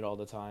tune it all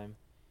the time.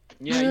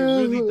 Yeah, you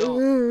really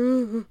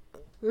don't.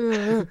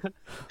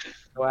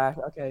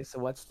 Okay, so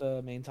what's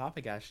the main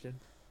topic, Ashton?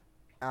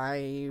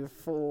 I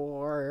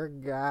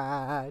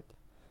forgot.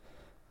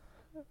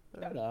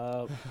 Shut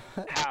up.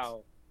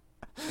 How?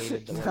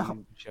 Hated the way No.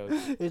 you showed.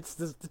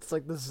 It's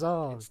like the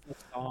song It's the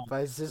song.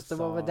 by It's the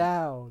System of a song.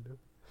 Down.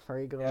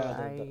 Freak, Yeah,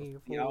 I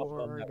the album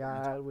that we're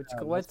forgot, talking which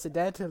about.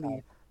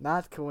 coincidentally,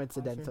 not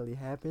coincidentally,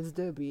 happens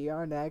to be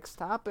our next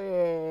topic.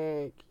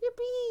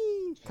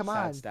 Yippee! Come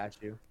Sad on,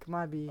 statue. come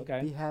on, be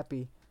Okay.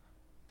 happy.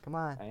 Come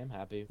on, I am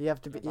happy. you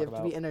have to be Talk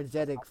about-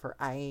 energetic for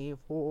I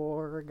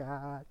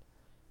forgot.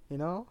 You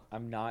know?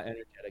 I'm not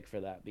energetic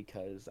for that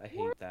because I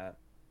hate that.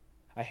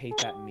 I hate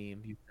that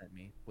meme you sent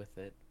me with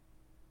it.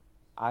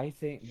 I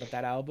think, but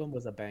that album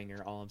was a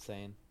banger. All I'm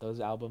saying,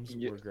 those albums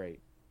Yeah. were great.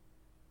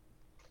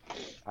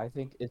 I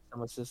think it's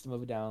some of System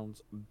of a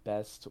Down's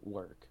best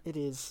work. It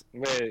is.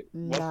 Wait,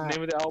 what's the Nah.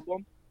 name of the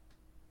album?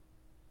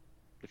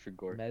 I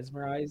forgot.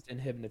 Mesmerized and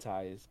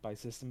Hypnotized by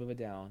System of a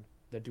Down,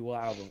 the dual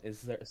album,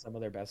 is some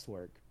of their best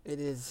work. It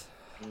is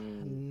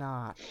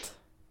not.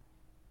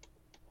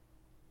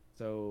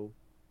 So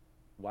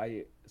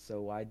why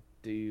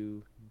do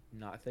you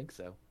not think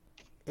so?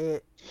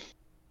 It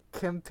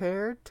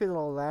compared to the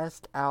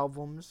last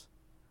albums,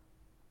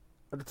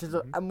 or to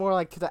the more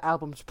like to the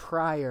albums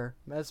prior,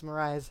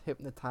 Mesmerize,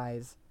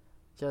 Hypnotize,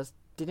 just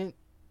didn't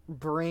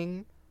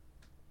bring.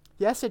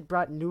 Yes, it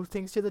brought new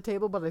things to the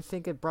table, but I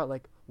think it brought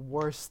like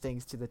worse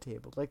things to the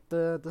table. Like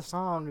the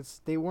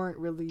songs, they weren't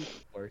really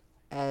Worse.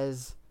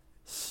 as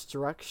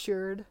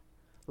structured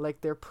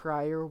like their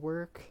prior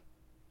work,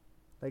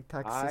 like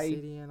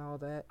Toxicity and all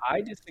that.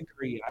 I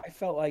disagree. I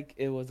felt like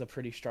it was a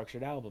pretty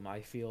structured album.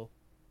 I feel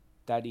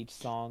that each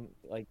song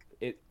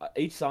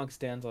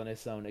stands on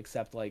its own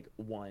except like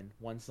one.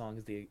 One song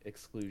is the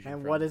exclusion.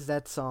 And from what is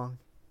that song?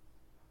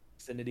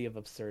 Vicinity of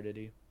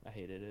Absurdity. I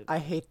hated it. I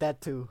hate that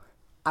too.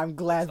 I'm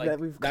glad Like, that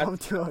we've that's come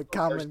to a the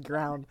common first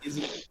ground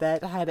Is-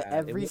 that had bad. It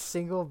every was-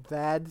 single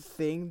bad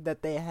thing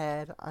that they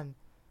had on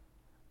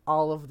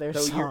all of their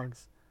So you're-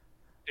 songs.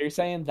 You're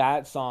saying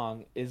that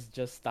song is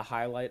just the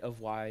highlight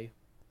of why?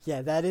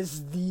 Yeah, that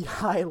is the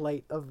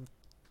highlight of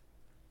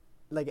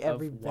like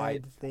every why-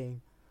 bad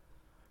thing.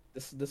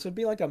 This would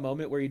be like a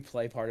moment where you'd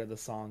play part of the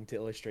song to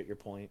illustrate your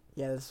point.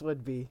 Yeah, this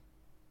would be.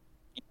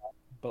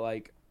 But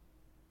like,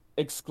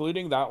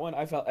 excluding that one,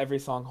 I felt every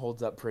song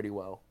holds up pretty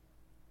well.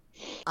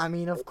 I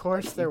mean, of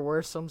course, there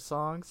were some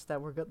songs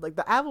that were good. Like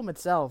the album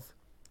itself,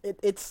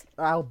 it's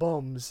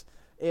albums.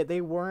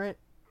 They weren't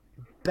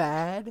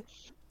bad,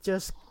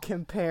 just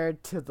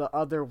compared to the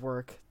other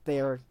work, they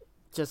are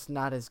just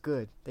not as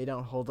good. They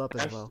don't hold up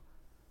as well.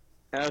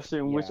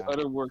 Ashton, which Yeah.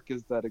 other work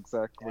is that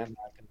exactly? And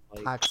I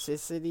can, like,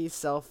 Toxicity,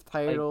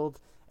 self-titled,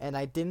 and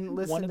I didn't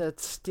listen One to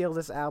Steal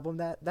This Album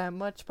that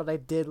much, but I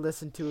did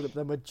listen to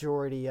the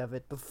majority of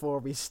it before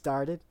we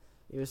started.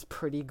 It was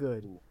pretty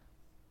good. Ooh.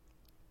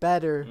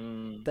 Better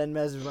Mm. than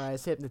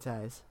Mesmerize,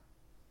 Hypnotize.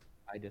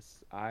 I'm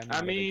I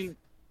not a big mean,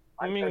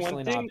 I'm one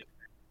personally not a thing. big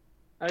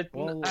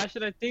Well,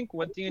 Actually, I think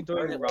one thing you're doing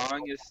started like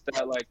wrong is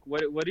that like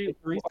what do you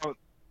the reason.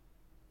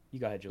 You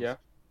go ahead, Jules. yeah.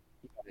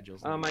 You go ahead,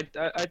 Jules.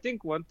 Then I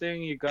think one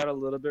thing you got a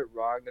little bit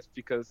wrong is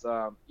because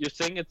you're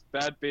saying it's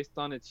bad based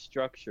on its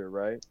structure,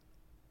 right?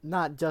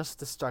 Not just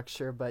the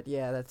structure, but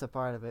yeah, that's a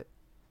part of it.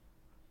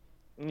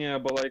 Yeah,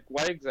 but like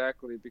why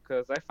exactly?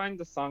 Because I find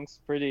the songs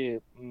pretty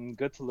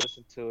good to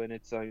listen to, and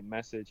it's a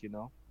message, you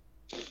know.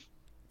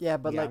 Yeah,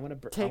 but yeah, like I'm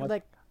take gonna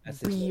like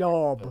message later,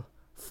 but Biob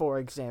for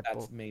that's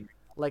example. main.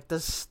 Like the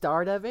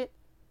start of it,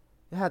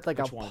 it had like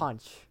a Which one?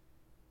 punch.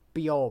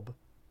 Biob,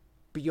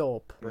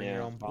 Biob. Bring your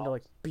Yeah. own You know,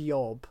 like bombs.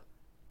 Biob,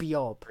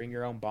 Biob. Bring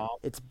your own bomb.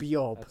 It's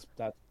Biob.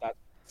 That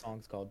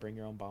song's called "Bring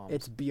Your Own Bombs."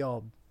 It's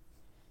Biob.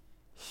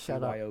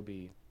 Shut up.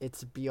 BYOB.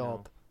 It's Biob.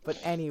 No. But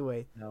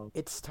anyway, No.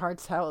 it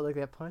starts out like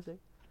that punch.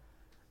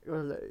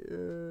 Or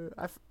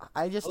like,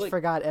 I just Like-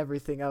 forgot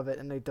everything of it,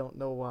 and I don't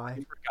know why.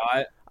 You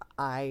forgot.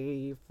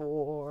 I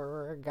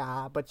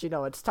forgot. But you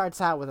know, it starts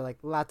out with like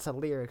lots of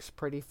lyrics,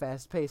 pretty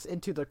fast paced,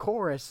 into the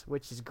chorus,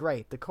 which is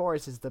great. The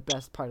chorus is the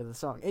best part of the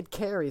song. It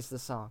carries the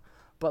song.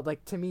 But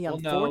like to me, Well,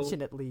 no.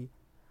 unfortunately,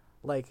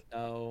 like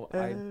No,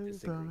 I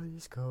disagree.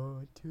 everybody's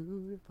going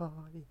to the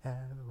party,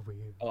 have a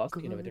real Oh, I was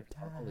thinking of a good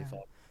different song. Holy time.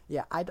 fuck.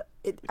 Yeah,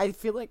 I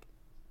feel like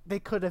they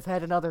could have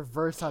had another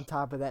verse on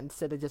top of that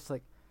instead of just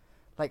like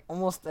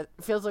almost it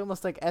feels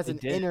almost like as They an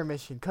did.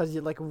 intermission because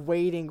you're like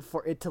waiting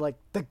for it to like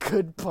the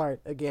good part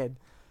again.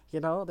 You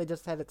know, they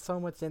just had it so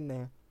much in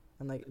there,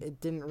 and like it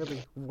didn't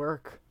really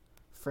work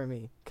for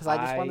me because I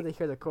just wanted to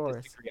hear the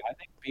chorus. Disagree. I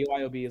think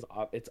BYOB is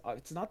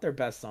it's not their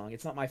best song.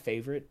 It's not my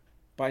favorite,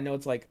 but I know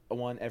it's like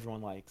one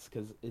everyone likes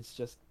because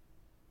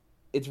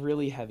it's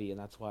really heavy and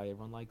that's why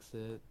everyone likes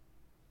it.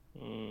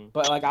 Mm.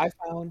 But like I'm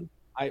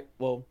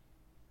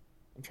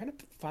trying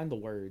to find the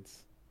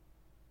words.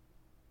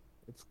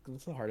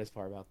 It's the hardest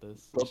part about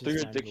this. Go It's through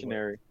just your finding the words.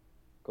 dictionary.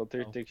 Go through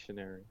your Oh.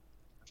 dictionary.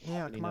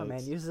 Yeah, Many come on, man,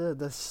 notes. use the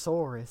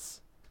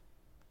thesaurus.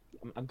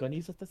 I'm gonna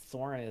use a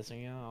thesaurus. Let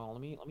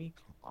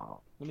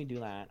me do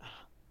that.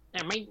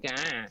 Oh my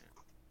god.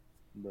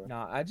 Bro.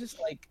 No,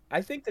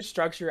 I think the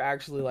structure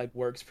actually like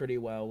works pretty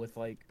well with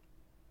like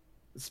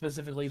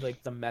specifically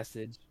like the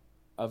message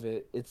of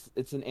it.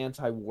 It's an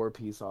anti-war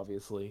piece,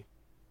 obviously.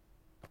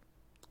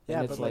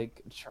 Yeah, And it's but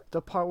like like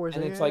the part where it's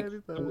and like, it's like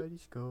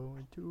everybody's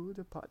going to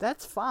the party.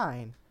 That's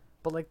fine.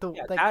 But like Yeah,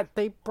 like that-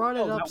 they brought it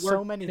no, up that so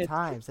worked many in its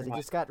times that it time.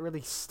 just got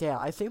really stale.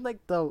 I think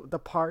like the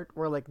part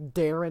where like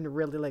Darren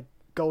really like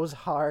goes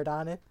hard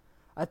on it,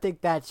 I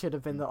think that should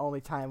have been the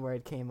only time where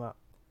it came up.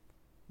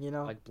 You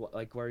know?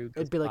 like where you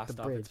It'd be like the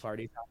blast off its bridge.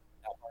 party.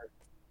 That part.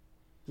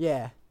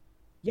 Yeah.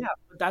 Yeah,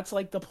 but that's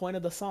like the point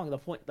of the song. The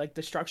point, like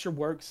the structure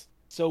works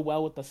so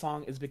well with the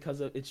song is because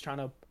of it's trying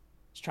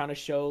to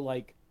show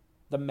like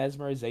the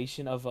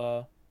mesmerization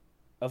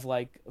of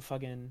like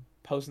fucking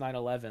post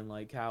 9/11,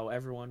 like how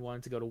everyone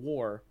wanted to go to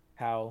war,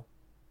 how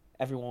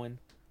everyone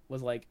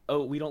was like,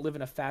 oh, we don't live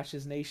in a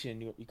fascist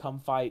nation. You come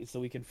fight so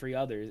we can free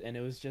others, and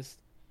it was just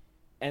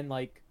and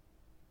like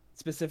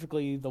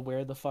specifically the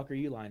 "where the fuck are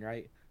you" line,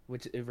 right?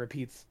 Which it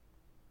repeats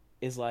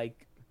is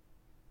like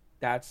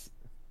that's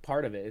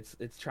part of it.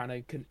 It's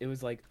trying to it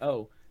was like,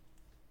 oh,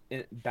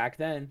 back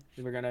then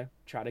we were gonna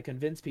try to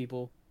convince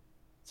people.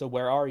 So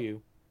where are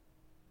you?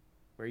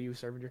 Where are you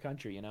serving your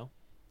country? You know?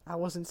 I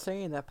wasn't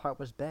saying that part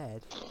was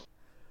bad.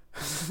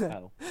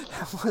 Oh,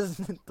 That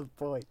wasn't the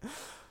point.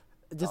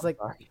 Just I'm like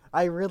sorry.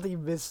 I really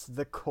missed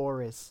the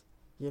chorus,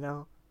 you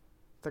know?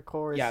 The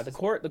chorus. Yeah, the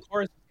chorus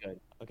is good.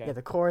 Okay. Yeah,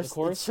 the chorus,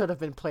 chorus- it should have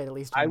been played at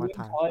least I one more wouldn't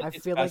time. call it I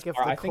its feel best like if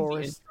part. the I think the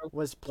chorus intro-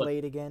 was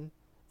played again,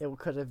 it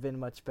could have been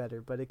much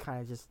better, but it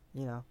kind of just,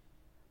 you know,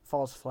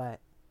 falls flat.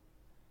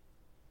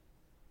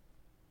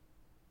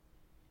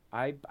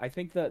 I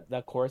think that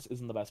the chorus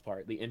isn't the best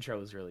part. The intro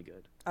is really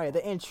good. All right,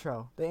 the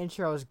intro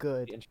is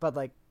good, The intro- but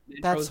like The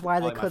intro that's is why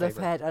they probably my could have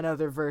favorite. had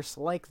another verse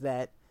like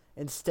that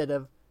instead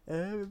of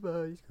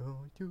everybody's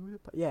going to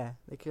the yeah,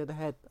 they could have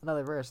had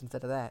another verse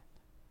instead of that.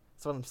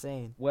 That's what I'm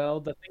saying. Well,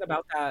 the thing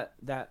about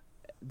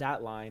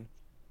that line,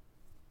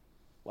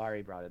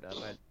 Larry brought it up.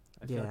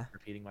 I feel like Yeah. I'm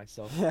repeating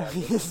myself. Yeah, but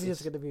it's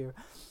just gonna be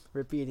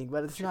repeating,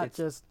 but it's not it's-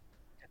 just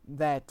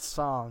that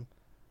song.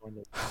 one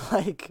that-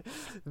 Like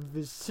I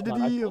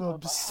vicinity of pulled up my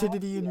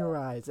obscenity in your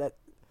eyes. That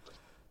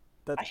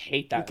I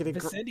hate that. could agree-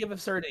 Vicinity of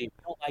absurdity.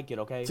 I don't like it,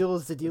 okay?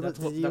 Jules, did you That's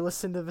what- did you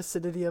listen to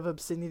Vicinity of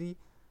Obscenity?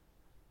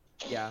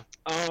 Yeah.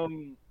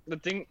 One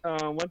thing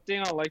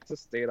I like to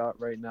state out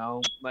right now,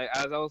 like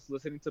as I was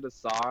listening to the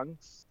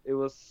songs, it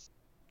was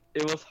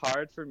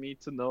hard for me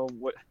to know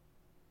what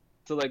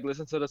to like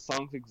listen to the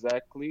songs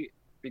exactly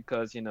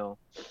because the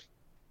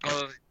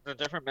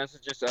different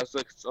messages as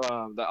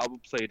the album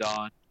played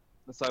on,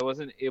 and so I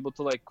wasn't able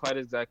to like quite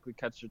exactly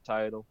catch the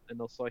title, and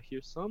also I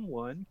hear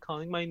someone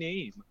calling my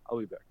name. I'll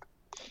be back.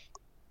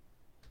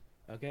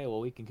 Okay, well,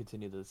 we can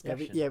continue the Yeah,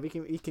 discussion.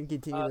 we can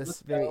continue this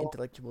let's very go.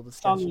 intellectual The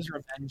song discussion.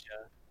 was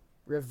Revenja.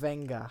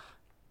 Revenga.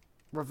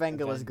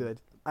 Revenga was Revenga.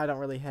 good. I don't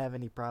really have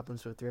any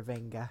problems with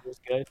Revenga. It was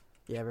good.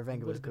 Yeah,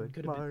 Revenga was Could've been- good.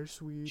 could've been- My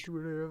sweet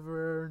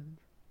Reverend.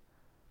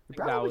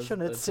 Probably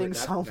shouldn't sing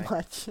so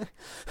much.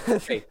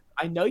 Okay,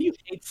 I know you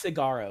hate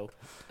Cigarro.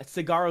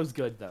 Cigarro's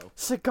good though.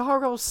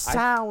 Cigarro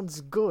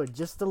sounds good.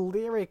 Just the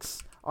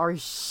lyrics are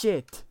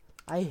shit.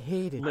 I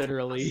hate it.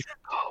 Literally.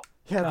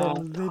 Yeah,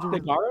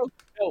 literally.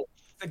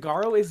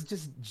 Cigarro is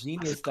just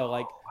genius though.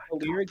 Like the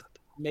lyrics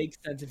make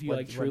sense if you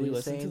like truly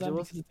listen to them,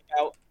 because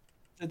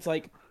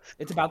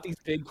it's about these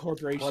big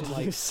corporations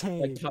like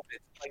puppets,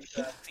 like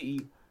to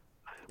eat.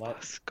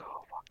 Let's go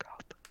walk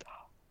out the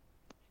dog.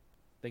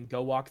 Then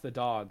go walk the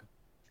dog.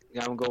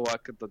 Yeah, I'm gonna go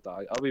walk the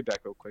dog. I'll be back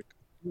real quick.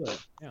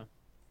 Yeah.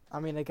 I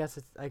mean, I guess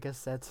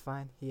that's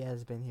fine. He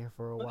has been here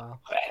for a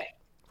while.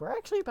 We're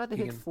actually about to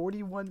hit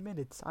 41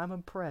 minutes. I'm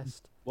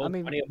impressed. Well, I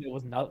mean, 20 of it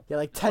was not. Yeah,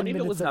 like 10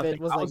 minutes of it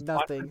was like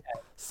nothing. nothing.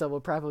 So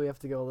we'll probably have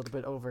to go a little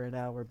bit over an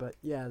hour. But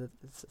yeah,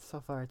 so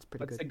far it's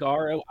pretty good.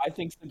 Cigarro, I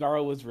think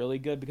Cigarro was really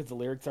good because the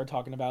lyrics are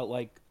talking about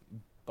like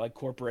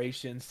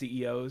corporations,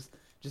 CEOs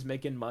just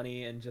making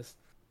money and just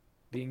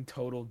being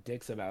total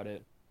dicks about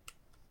it.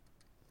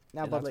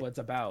 Now, and but that's like, what it's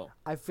about.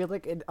 I feel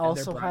like it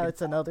also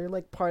highlights another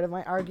like part of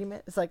my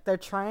argument. It's like they're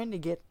trying to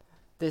get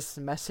this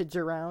message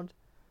around,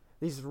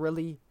 these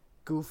really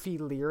goofy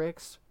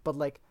lyrics, but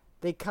like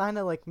they kind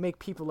of like make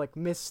people like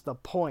miss the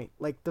point.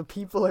 Like the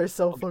people are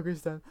so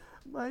focused on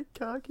my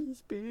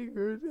cocky's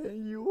bigger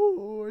than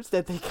yours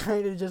that they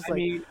kind of just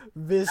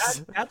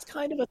miss. That's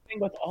kind of a thing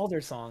with all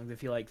their songs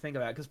if you like think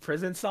about it. Because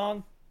Prison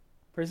Song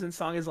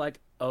is like,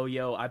 oh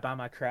yo, I buy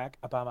my crack,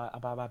 I buy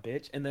my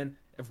bitch, and then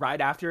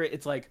right after it,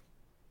 it's like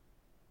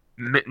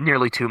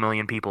nearly 2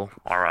 million people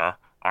are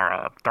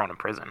thrown in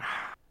prison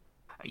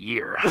a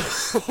year.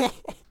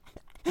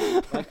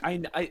 Like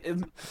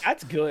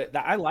that's good.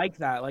 I like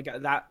that. Like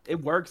that,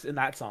 it works in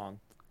that song.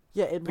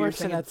 Yeah, it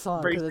works in that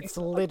song because it's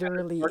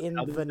literally in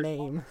the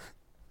name.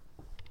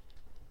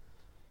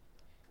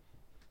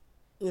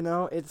 You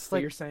know, it's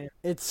like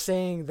it's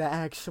saying the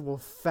actual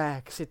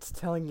facts. It's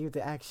telling you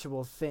the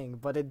actual thing.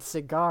 But in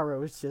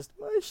Cigarro, it's just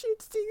my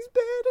shit sings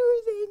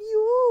better than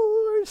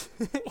yours.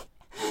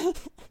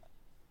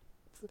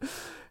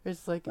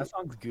 It's like that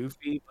song's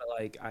goofy, but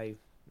like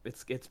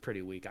it's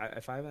pretty weak.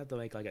 If I had to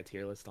make like a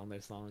tier list on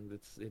their songs,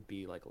 it'd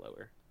be like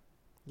lower.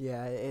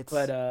 Yeah, it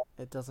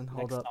doesn't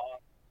hold up.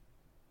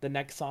 The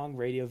next song,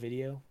 Radio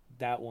Video,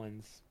 that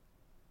one's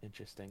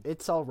interesting.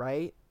 It's all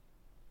right.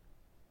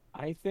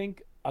 I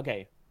think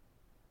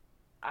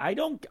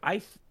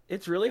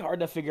it's really hard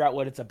to figure out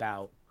what it's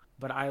about,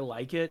 but I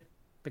like it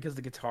because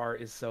the guitar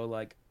is so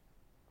like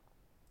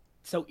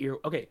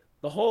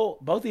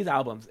both these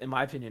albums in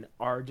my opinion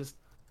are just,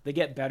 they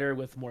get better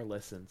with more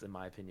listens in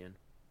my opinion.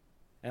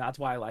 And that's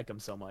why I like them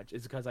so much.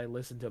 It's because I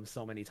listened to them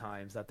so many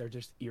times that they're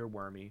just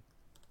earwormy.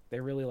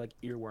 They're really like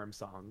earworm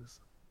songs.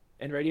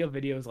 And Radio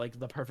Video is like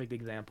the perfect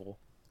example.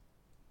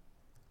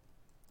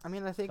 I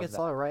mean, I think it's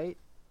all right.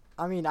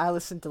 I mean, I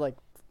listened to like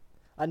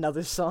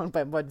another song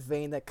by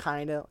Mudvayne that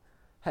kind of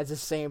has the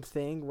same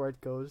thing where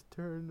it goes,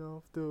 turn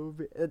off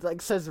the... It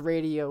like says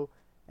radio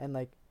and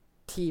like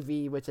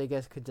TV, which I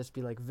guess could just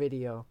be like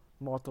video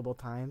multiple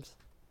times.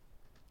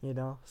 You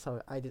know,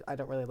 so I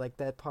don't really like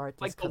that part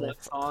just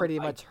because I've pretty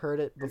much heard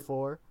it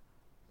before.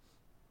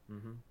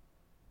 Mm-hmm.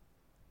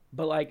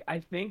 But like, I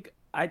think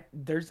I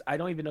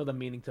don't even know the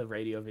meaning to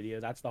Radio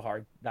Video. That's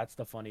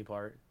the funny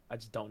part. I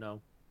just don't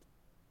know,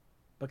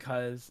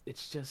 because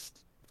it's just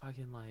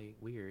fucking like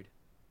weird.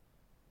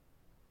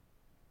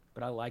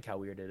 But I like how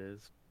weird it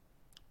is.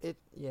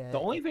 The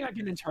only thing I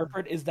can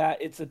interpret is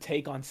that it's a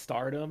take on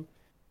stardom,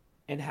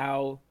 and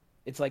how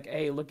it's like,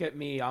 hey, look at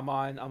me. I'm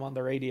on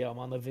the radio. I'm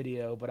on the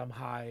video, but I'm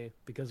high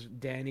because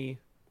Danny,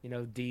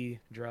 D,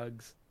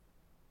 drugs,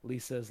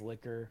 Lisa's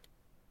liquor,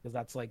 because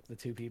that's like the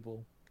two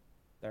people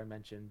that are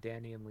mentioned,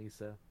 Danny and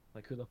Lisa.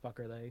 Like, who the fuck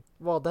are they?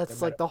 Well,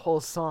 that's like the whole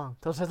song.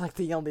 Those are like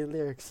the only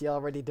lyrics. You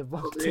already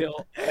debunked it.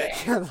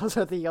 Yeah, those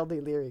are the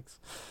only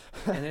lyrics.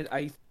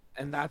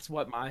 And that's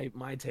what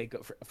my take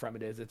from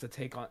it is. It's a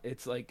take on.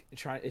 It's like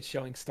it's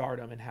showing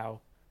stardom and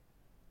how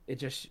it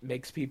just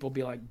makes people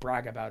be like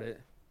brag about it.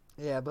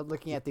 Yeah, but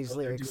looking at these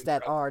lyrics,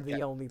 that are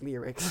the only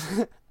lyrics.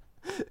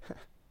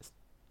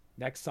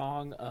 Next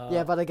song.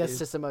 Yeah, but I guess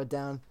System of a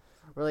Down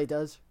really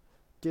does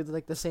do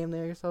like the same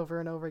lyrics over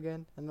and over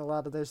again in a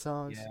lot of their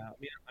songs. Yeah,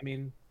 I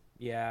mean,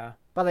 yeah.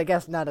 But I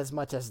guess not as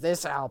much as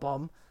this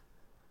album.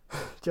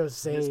 Just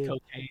saying. This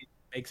cocaine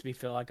makes me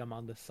feel like I'm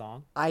on this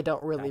song. I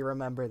don't really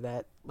remember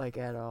that like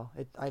at all.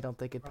 I don't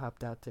think it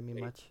popped out to me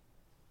much.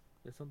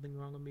 There's something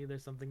wrong with me.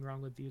 There's something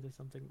wrong with you. There's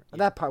something. Yeah,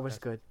 that part was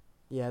good.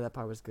 Yeah, that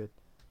part was good.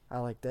 I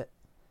liked it.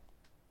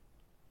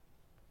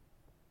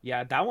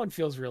 Yeah, that one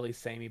feels really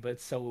samey, but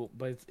it's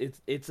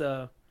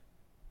the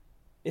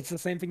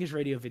same thing as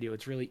Radio Video.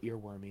 It's really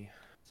earwormy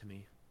to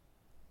me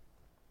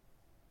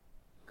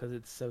because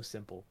it's so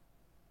simple.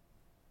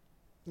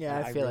 Yeah,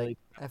 I feel like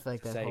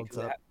that holds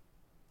up.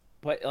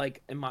 But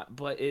like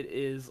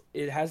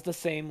it has the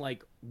same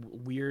like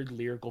weird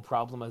lyrical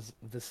problem as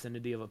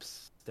Vicinity of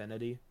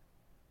Obscenity.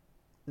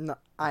 No,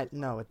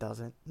 it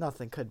doesn't.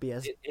 Nothing could be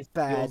as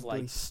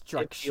badly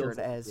structured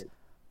as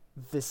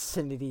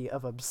Vicinity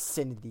of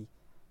Obscenity.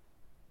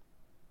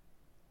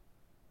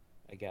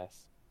 I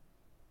guess.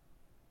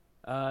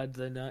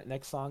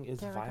 Next song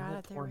is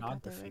Violent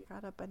Pornography.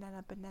 Terracotta,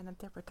 banana, banana,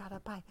 terracotta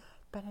pie.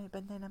 Banana,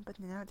 banana,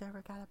 banana,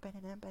 terracotta,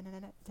 banana,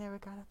 banana,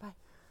 terracotta pie.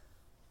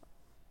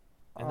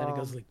 And then it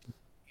goes like,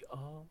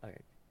 oh, okay.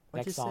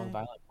 What'd you Next song, say?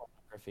 Violent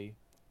Pornography,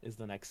 is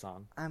the next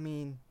song. I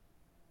mean,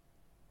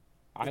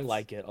 I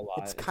like it a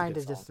lot. it's It's a kind good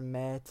of just song.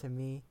 meh to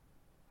me.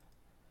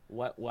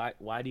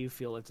 Why do you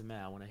feel it's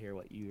meh? I want to hear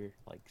what your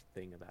like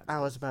thing about it I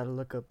was is. about to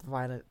look up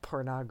violent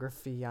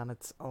pornography on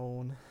its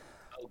own.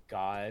 Oh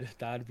God,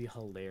 that'd be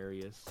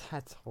hilarious.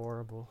 That's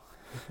horrible.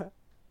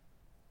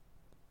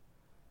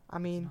 I It's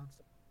mean, not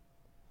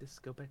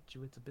disco, bet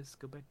you it's a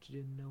bisco, bet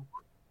you didn't know.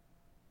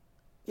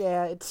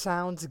 yeah, it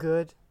sounds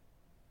good.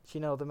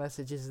 The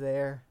message is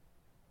there.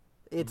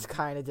 It's Mhm.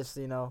 kind of just,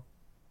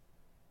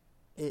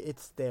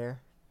 it's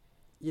there.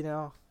 You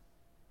know?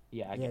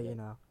 Yeah, I Yeah, get you it.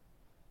 know.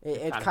 It's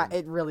It, kind it, of.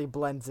 it really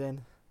blends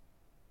in.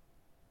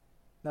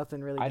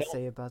 Nothing really I to don't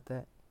say about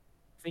that.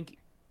 think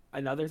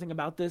another thing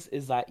about this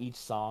is that each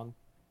song,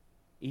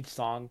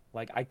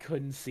 like I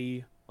couldn't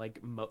see like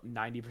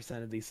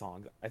 90% of these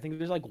songs. I think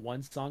there's like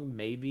one song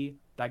maybe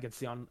that I could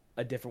see on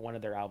a different one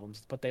of their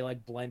albums, but they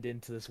like blend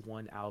into this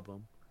one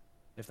album,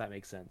 if that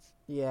makes sense.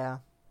 Yeah.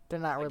 They're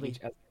not Like really,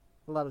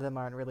 a lot of them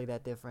aren't really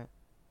that different.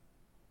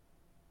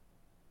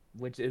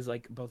 which is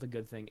like both a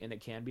good thing and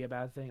it can be a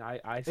bad thing.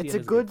 I see It's it a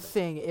as a good good thing.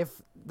 thing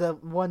if the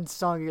one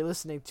song you're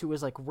listening to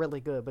is like really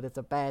good, but it's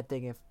a bad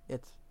thing if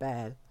it's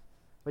bad.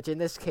 Which in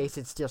this case,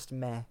 it's just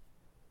meh.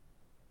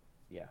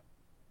 Yeah.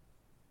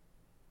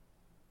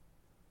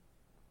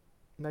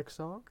 Next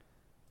song?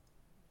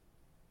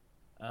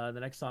 The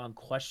next song,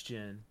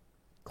 Question.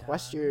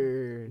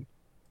 Question.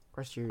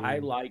 Question. I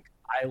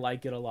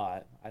like it a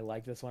lot. I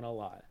like this one a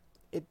lot.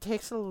 It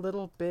takes a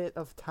little bit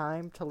of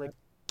time to like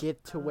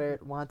get to where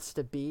it wants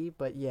to be,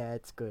 but yeah,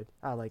 it's good.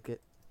 I like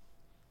it.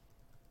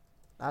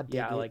 I dig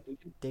Yeah, it. like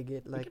Dig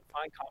it we like can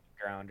find common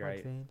ground, like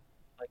right? vein.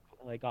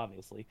 Like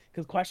obviously,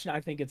 because Question,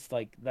 I think it's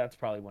like that's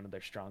probably one of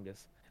their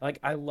strongest. Like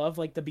I love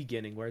like the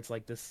beginning where it's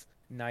like this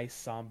nice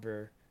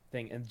somber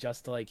thing, and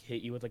just to like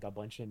hit you with like a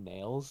bunch of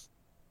nails,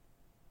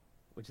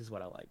 which is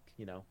what I like.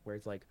 Where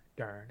it's like,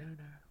 "Darn, darn,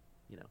 darn,"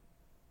 you know,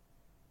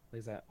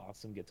 plays that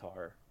awesome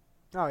guitar.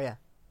 Oh yeah,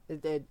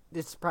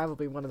 it's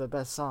probably one of the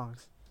best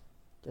songs.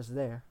 Just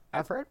there. I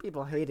I've heard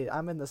people hate it.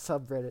 I'm in the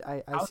subreddit.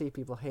 I I see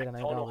people hate on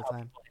it don't all know the how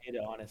time. people hate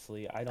it.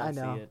 Honestly, I I don't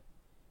see know. it.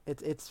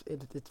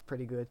 It's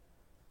pretty good.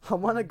 I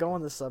want to go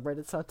on the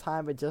subreddit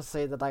sometime and just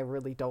say that I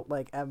really don't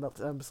like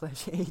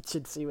MLM/H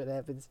and see what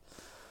happens.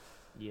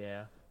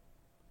 Yeah,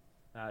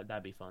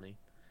 that'd be funny.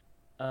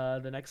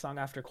 The next song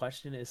after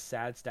Question is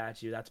Sad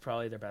Statue. That's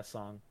probably their best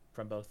song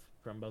from both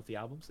the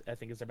albums. I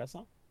think it's their best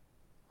song.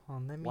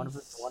 Let One me of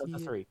the see.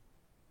 three.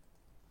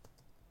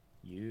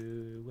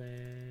 You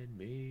and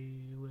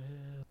me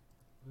will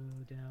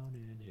go down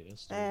in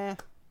history. Eh,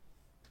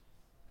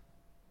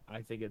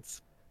 I think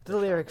it's the the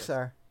lyrics strongest.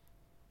 are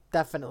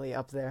definitely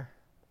up there.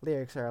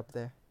 Lyrics are up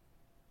there.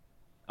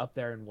 Up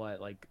there in what,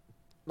 like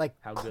Like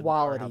how good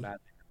or how quality. bad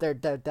They're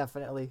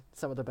definitely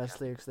some of the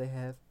best lyrics they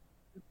have.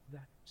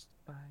 that's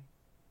by.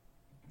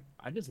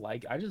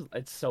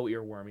 It's so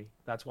earwormy.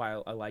 That's why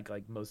I like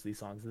most of these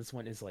songs. This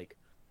one is like,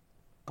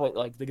 but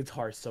like the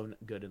guitar is so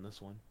good in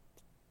this one,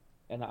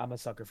 and I'm a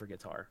sucker for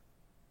guitar,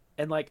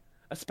 and like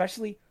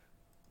especially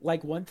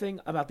like one thing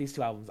about these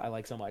two albums I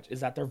like so much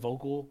is that their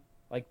vocal,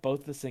 like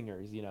both the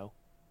singers,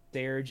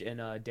 Serge and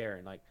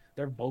Darren, like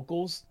their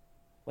vocals,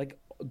 like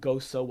go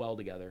so well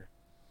together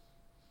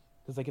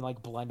because they can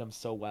like blend them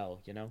so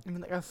well. I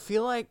mean, like, I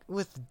feel like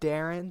with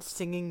Darren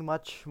singing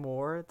much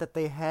more, that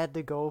they had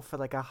to go for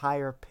like a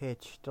higher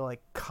pitch to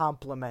like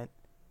complement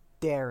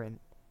Darren,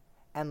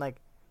 and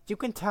like you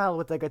can tell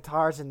with the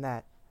guitars in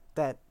that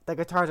the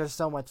guitars are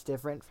so much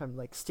different from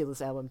like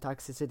Steel's album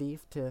Toxicity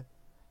to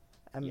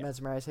Yeah,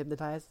 Mesmerize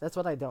Hypnotize. That's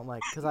what I don't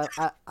like because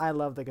I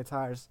love the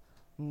guitars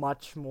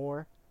much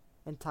more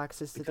in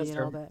Toxicity because and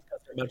they're all that.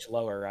 because they're much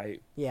lower,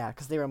 right? Yeah,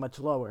 because they were much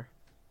lower,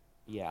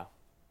 Yeah,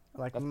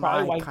 like that's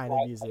probably my why kind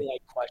of I music.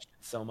 like Question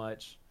so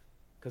much,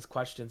 because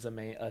Question's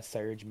a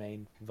Serge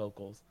main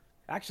vocals.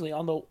 Actually,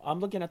 I'm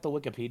looking at the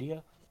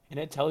Wikipedia, and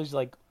it tells you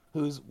like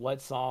who's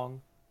what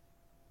song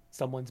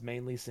someone's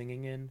mainly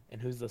singing in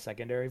and who's the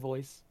secondary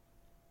voice.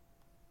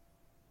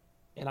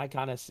 And I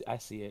kind of I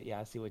see it. Yeah,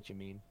 I see what you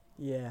mean.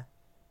 Yeah.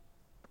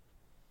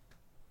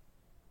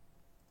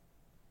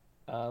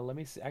 Let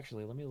me see.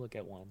 Actually, let me look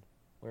at one.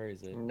 Where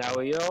is it? Now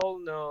we all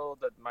know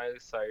that Miley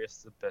Cyrus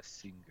is the best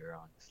singer,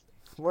 honestly.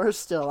 We're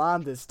still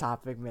on this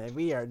topic, man.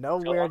 We are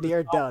Still nowhere on this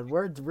near topic. done.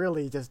 We're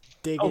really just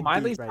Oh, digging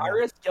Miley deep right now.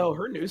 Cyrus, yo,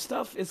 her new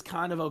stuff is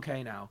kind of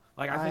okay now.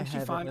 Like I I think she haven't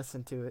found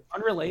listened to it.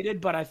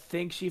 unrelated, but I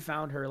think she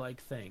found her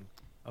like thing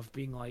of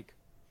being like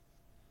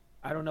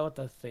I don't know what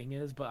the thing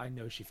is, but I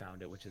know she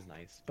found it, which is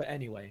nice. But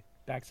anyway,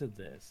 back to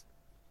this.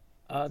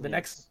 The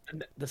next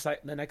Yes.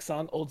 the next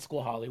song, Old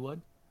School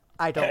Hollywood.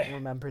 I don't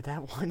remember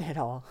that one at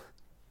all.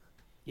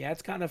 Yeah,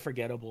 it's kind of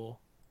forgettable,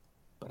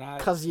 but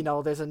Because,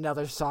 there's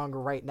another song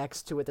right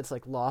next to it that's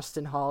like Lost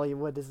in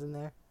Hollywood, isn't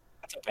there?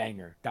 that's a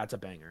banger. That's a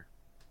banger.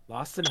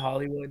 Lost in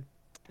Hollywood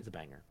is a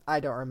banger. I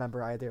don't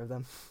remember either of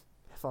them.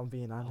 if I'm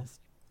being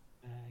honest.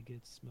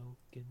 Maggots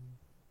smoking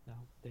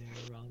out there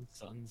on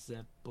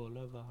Sunset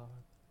Boulevard.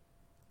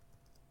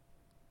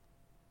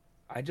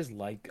 I just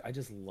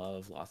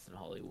love Lost in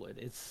Hollywood.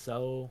 It's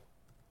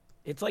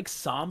like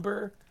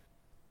somber,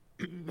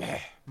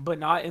 but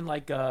not in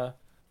like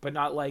but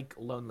not like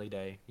Lonely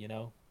Day, you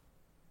know?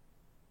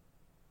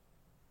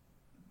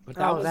 But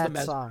that was that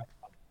the song.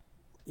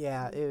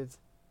 Yeah, it's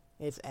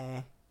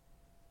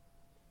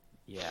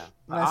Yeah.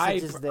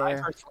 Message is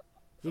there. personally-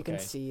 You can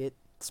okay. see it.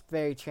 It's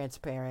very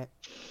transparent.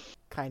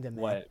 Kind of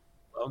What?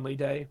 Lonely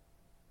Day?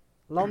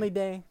 Lonely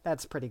Day,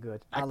 that's pretty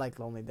good. I like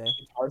Lonely Day.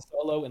 Guitar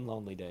solo in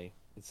Lonely Day.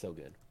 It's so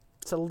good.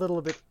 It's a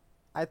little bit.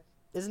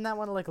 Isn't that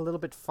one like a little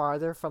bit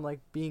farther from like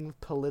being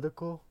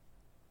political?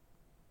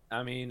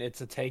 I mean, it's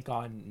a take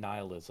on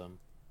nihilism.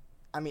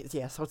 I mean,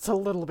 yeah, so it's a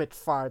little bit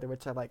farther,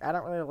 which I like. I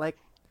don't really like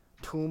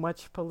too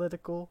much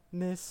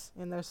politicalness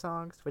in their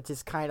songs, which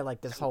is kind of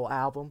like this whole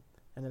album.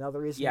 And another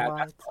reason Yeah, why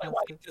that's it's probably not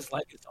why good. you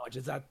dislike it so much.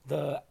 Is that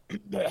the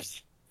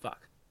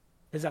fuck?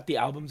 Is that the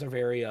albums are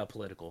very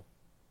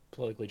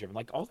politically driven.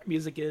 Like all their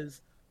music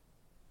is,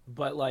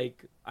 but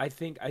like I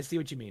think I see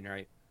what you mean,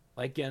 right?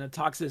 Like in a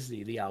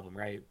Toxicity, the album,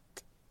 right?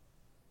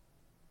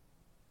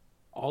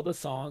 All the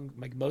songs,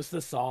 like most of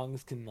the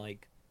songs, can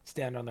like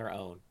stand on their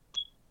own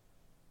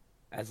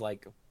as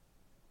like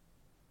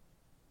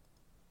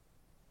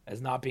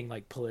as not being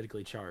like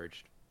politically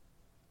charged.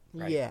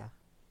 Right. Yeah.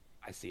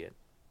 I see it.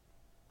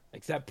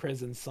 Except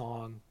Prison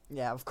Song,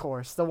 Yeah, of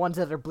course. The ones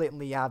that are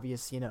blatantly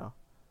obvious,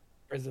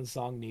 Prison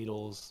Song,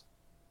 Needles.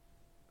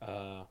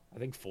 I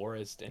think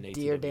Forest and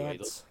Deer ATWA, Dance.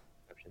 those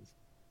exceptions.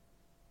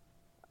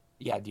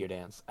 Yeah, Deer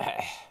Dance.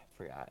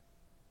 Forgot.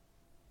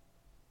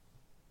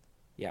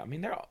 Yeah, I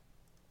mean they're all,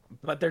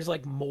 but there's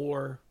like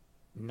more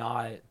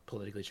not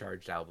politically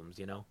charged albums,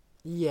 you know?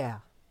 Yeah.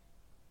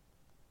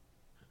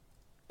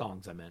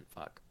 Songs I meant,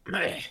 fuck.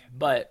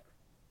 But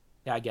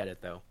yeah, I get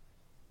it though.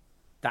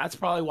 That's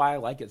probably why I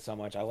like it so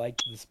much. I like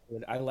this.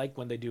 I like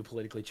when they do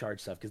politically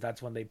charged stuff because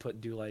that's when they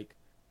do like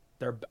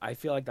their. I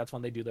feel like that's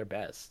when they do their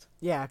best.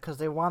 Yeah, because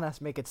they want us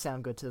to make it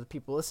sound good to the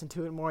people listen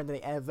to it more, and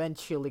they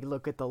eventually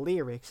look at the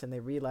lyrics and they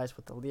realize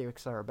what the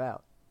lyrics are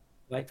about.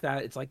 Like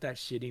that. It's like that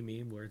shitty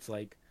meme where it's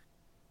like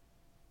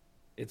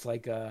you're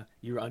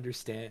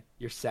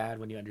sad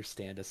when you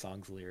understand a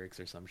song's lyrics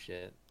or some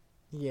shit.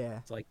 Yeah.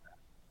 It's like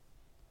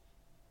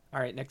that. All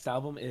right, next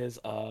album is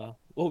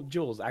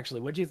Juelz,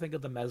 actually, what do you think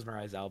of the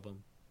Mesmerize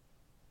album?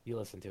 You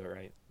listened to it,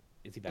 right?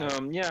 Is he back?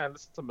 Yeah, I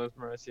listened to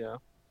Mesmerize, yeah.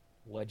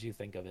 What do you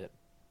think of it?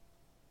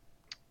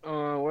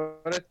 What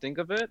I think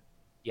of it?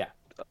 Yeah.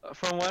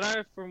 From what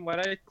I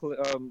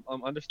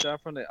understand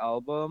from the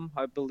album,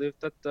 I believe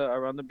that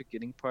around the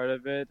beginning part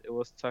of it, it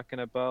was talking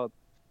about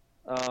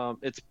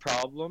its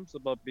problems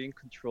about being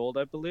controlled,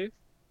 I believe.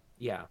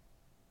 Yeah.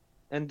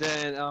 And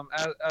then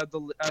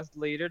as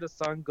later the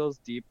song goes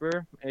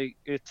deeper,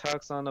 it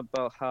talks on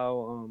about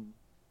how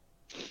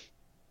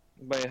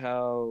by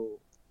how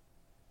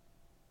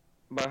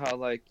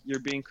like you're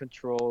being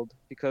controlled,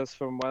 because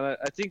from what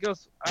I think it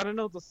was, I don't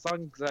know the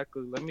song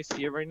exactly. Let me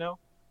see it right now.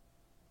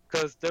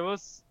 Cause there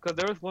was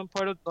one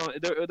part of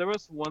there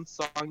was one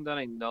song that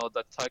I know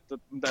that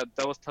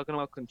that was talking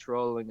about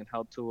controlling and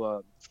how to I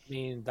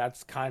mean,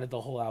 that's kind of the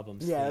whole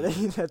album's Yeah,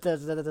 theme. that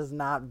does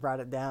not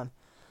brought it down.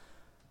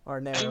 Or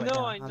narrow it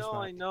down.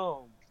 I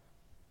know.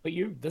 But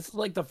this is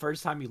like the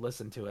first time you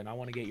listened to it, and I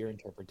want to get your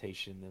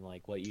interpretation and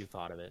like what you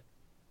thought of it.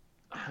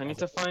 I need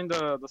to find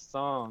the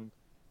song.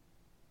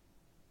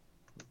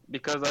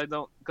 Because I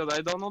don't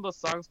know the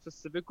song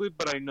specifically,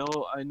 but I know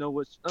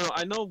which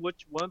I know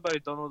which one, but I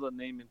don't know the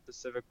name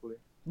specifically.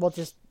 Well,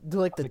 just do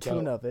like the How'd it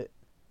tune go? of it.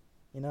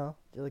 Do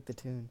like the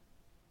tune.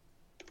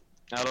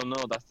 I don't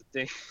know. That's the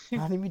thing.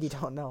 How do you mean you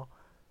don't know?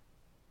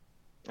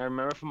 I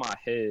remember from my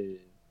head.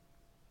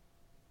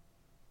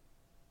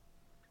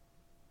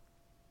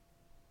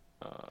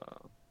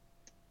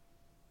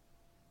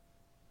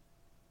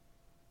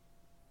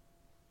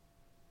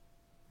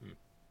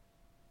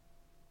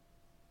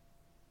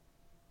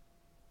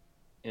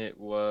 It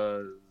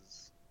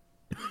was.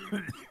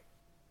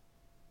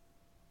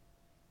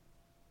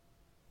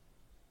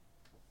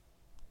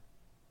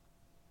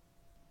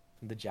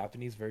 The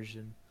Japanese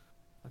version.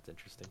 That's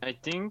interesting. I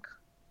think.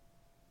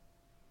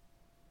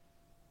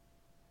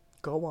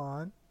 Go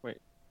on.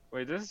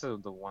 Wait, this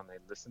is the one I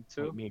listened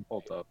to. What mean?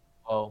 Hold up.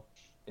 Oh,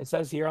 it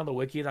says here on the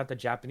wiki that the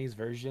Japanese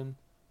version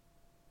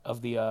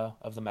of the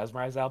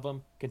Mesmerize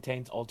album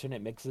contains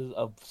alternate mixes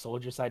of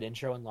Soldier Side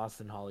intro and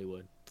Lost in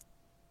Hollywood.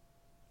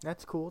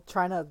 That's cool.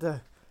 Try not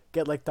to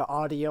get like the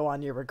audio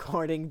on your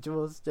recording,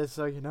 Jules, just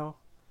so you know.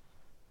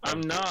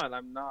 I'm not.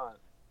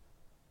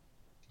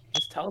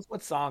 Just tell us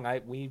what song.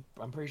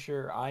 I'm pretty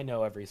sure I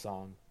know every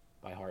song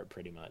by heart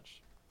pretty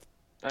much.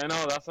 I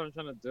know. That's what I'm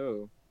trying to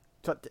do.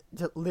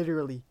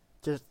 Literally,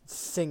 just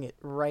sing it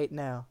right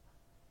now.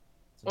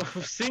 So,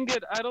 Sing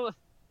it. I don't.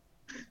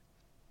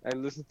 I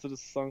listened to the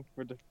song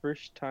for the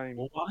first time.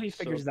 well, while he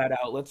figures that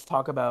out, let's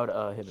talk about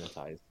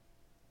Hypnotize.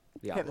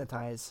 The album.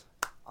 Hypnotize.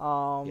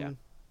 Yeah.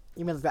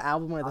 You mean the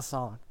album or the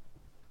song?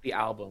 The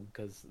album,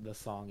 because the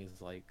song is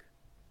like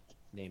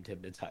named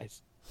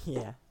Hypnotize.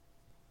 Yeah.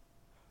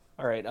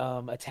 All right,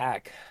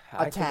 Attack.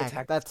 I think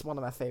Attack. That's one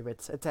of my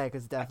favorites. Attack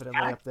is definitely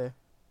Attack up there.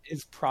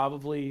 is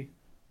probably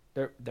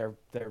they're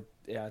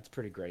yeah, it's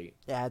pretty great.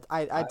 Yeah,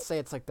 I'd say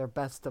it's like their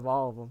best of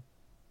all of them.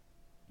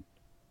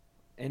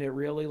 And it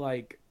really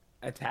like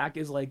Attack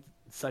is like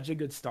such a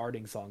good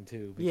starting song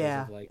too because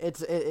Yeah, of like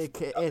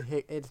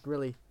it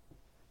really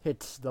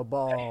hits the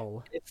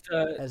ball, it's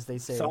the as they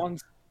say.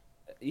 songs.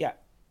 Yeah,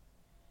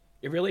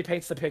 it really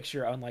paints the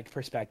picture on like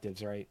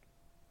perspectives, right?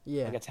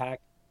 Yeah, Like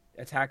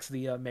attacks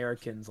the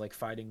Americans like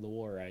fighting the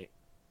war, right?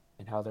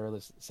 And how they're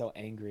so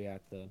angry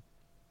at the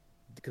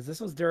because this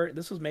was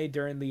made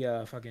during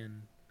the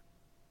fucking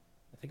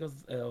I think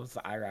it was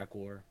the Iraq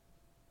War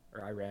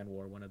or Iran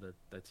War, one of the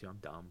two. I'm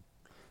dumb,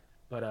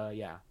 but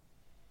yeah,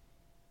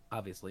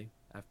 obviously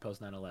I've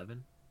post 9/11,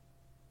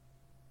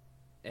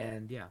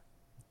 and yeah,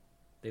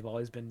 they've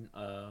always been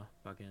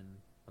fucking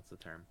what's the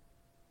term?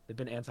 They've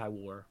been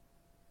anti-war,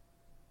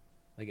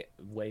 like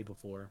way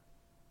before,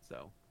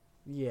 so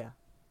yeah.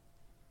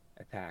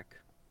 Attack,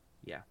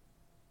 yeah,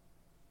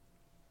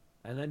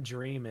 and then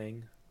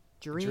Dreaming.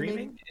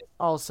 Dreaming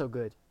also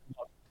good.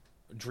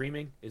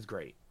 Dreaming is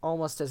great.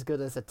 Almost as good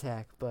as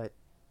Attack, but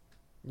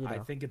you know, I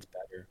think it's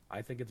better. I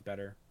don't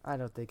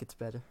think it's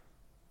better.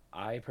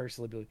 I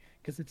personally believe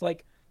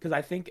because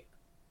I think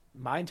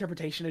my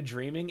interpretation of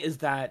Dreaming is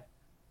that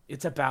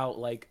it's about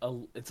like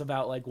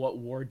what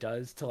war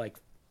does to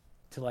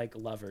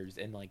lovers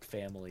and like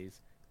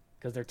families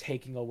because they're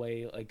taking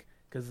away like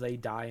because they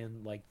die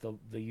in like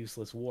the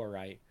useless war,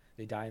 right?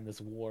 They die in this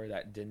war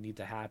that didn't need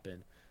to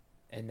happen,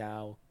 and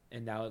now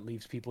it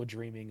leaves people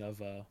dreaming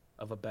of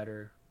a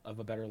better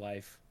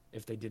life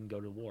if they didn't go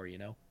to war, you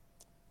know?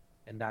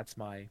 And that's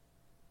why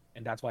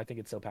I think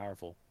it's so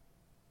powerful.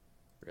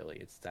 Really,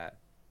 it's that.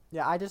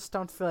 Yeah, I just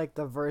don't feel like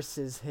the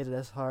verses hit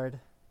as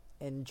hard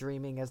in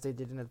Dreaming as they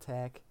did in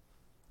Attack.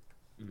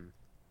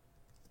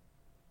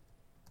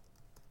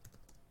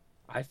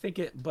 I think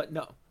it, but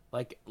no,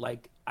 like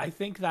I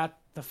think that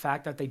the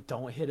fact that they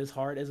don't hit as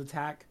hard as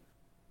Attack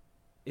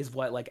is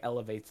what like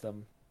elevates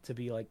them to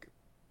be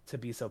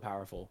so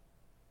powerful.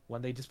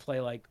 When they just play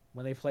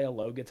when they play a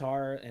low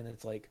guitar and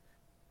it's like,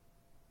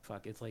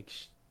 fuck, it's like,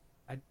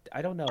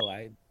 I don't know,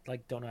 I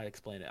like don't know how to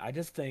explain it. I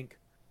just think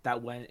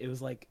that when it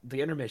was like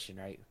the intermission,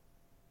 right?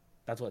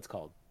 That's what it's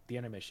called, the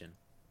intermission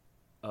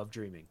of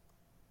Dreaming,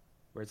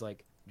 where it's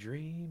like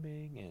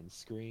dreaming and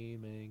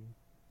screaming,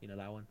 you know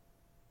that one?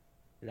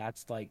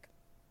 That's like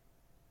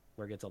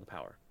where it gets all the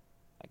power,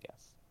 I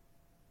guess.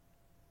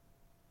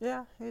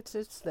 Yeah, it's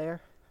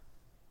there.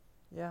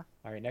 Yeah.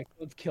 All right, next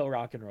one's Kill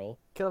Rock and Roll.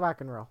 Kill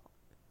Rock and Roll.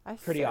 I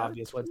Pretty felt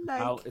obvious what it's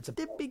like about. It's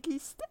the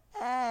biggest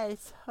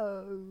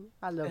asshole.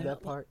 I love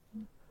that part.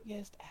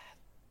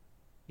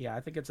 Yeah, I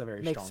think it's a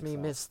very Makes strong me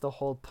song. miss the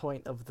whole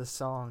point of the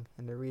song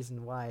and the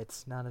reason why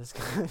it's not as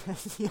good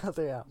as the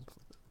other album.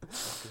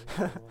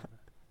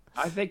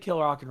 I think Kill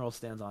Rock and Roll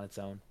stands on its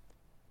own,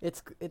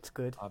 It's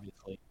good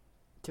obviously.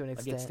 to an Like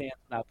extent. it stands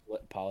on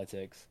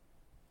politics.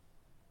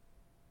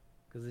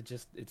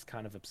 Because it's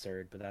kind of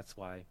absurd, but that's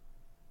why.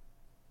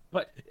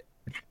 But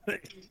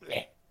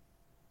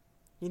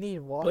You need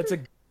water. but it's a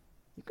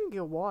You can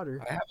get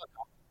water. I have a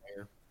comment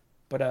there.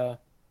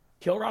 But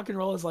Kill Rock and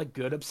Roll is like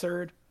good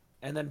absurd,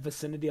 and then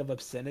Vicinity of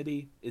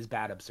Obscenity is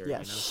bad absurd. Yeah,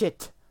 you know?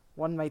 shit.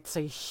 One might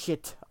say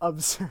shit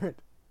absurd.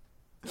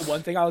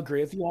 One thing I'll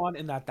agree with you on,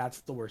 in that's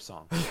the worst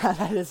song. Yeah,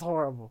 that is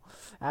horrible.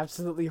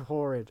 Absolutely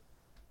horrid.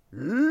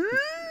 Hypnotize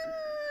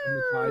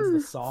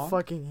the song.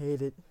 Fucking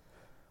hate it.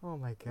 Oh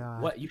my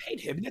god. What, you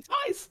hate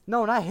Hypnotize?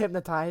 No, not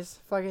Hypnotize.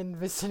 Fucking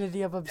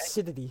Vicinity of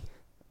Obscenity.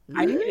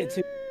 I hate it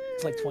too.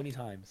 It's like 20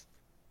 times.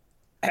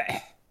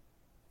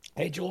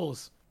 Hey,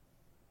 Juelz.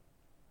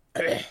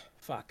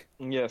 Fuck.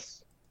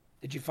 Yes.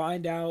 Did you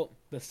find out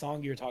the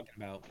song you were talking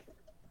about?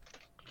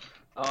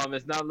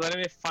 It's not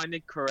letting me find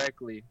it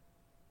correctly.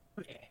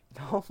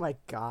 Oh my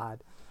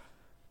god.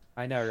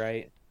 I know,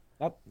 right?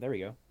 Oh, there we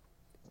go.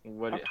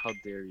 What? How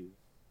dare you?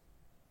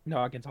 No,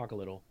 I can talk a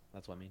little.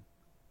 That's what I mean.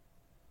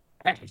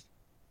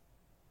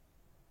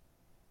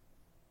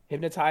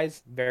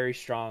 Hypnotize, very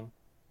strong.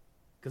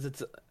 Because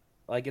it's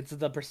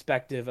the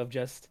perspective of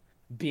just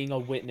being a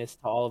witness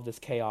to all of this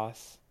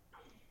chaos.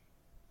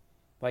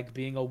 Like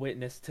being a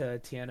witness to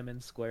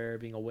Tiananmen Square,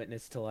 being a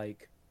witness to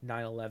like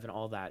 9/11,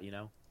 all that, you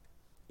know?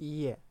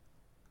 Yeah.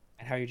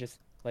 And how you're just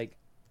like,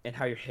 and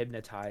how you're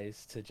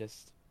hypnotized to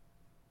just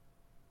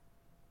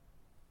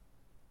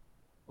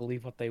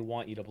believe what they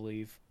want you to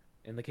believe.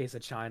 In the case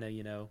of China,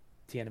 you know,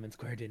 Tiananmen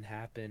Square didn't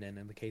happen, and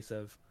in the case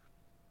of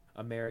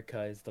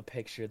America, is the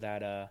picture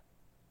that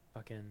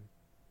fucking,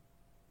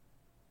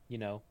 you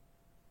know,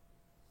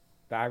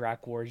 the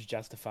Iraq War is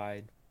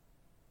justified.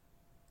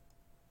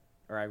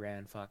 Or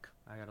Iran, fuck.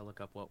 I gotta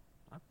look up what.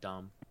 I'm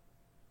dumb.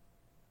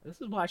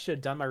 This is why I should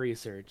have done my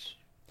research.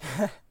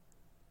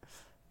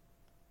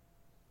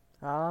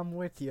 I'm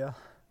with you.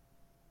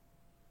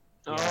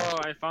 Oh,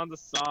 I found the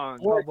song.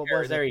 What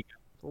was There it? you go.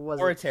 What was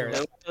Or it? terror.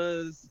 It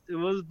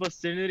was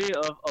Vicinity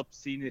of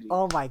Obscenity.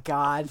 Oh my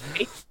god.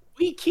 We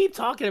We keep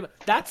talking about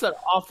that's an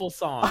awful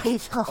song. I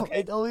know,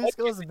 Okay. it always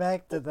goes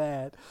back to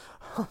that.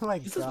 Oh my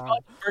This is god.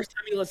 probably the first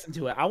time you listen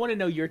to it. I want to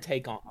know your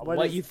take on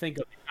what you think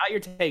of it. Not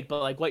your take,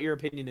 but like what your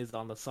opinion is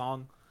on the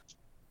song.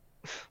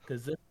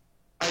 Because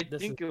I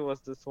this think it was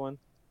this one.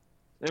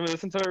 Let me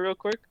listen to it real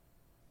quick.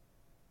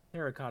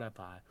 terracotta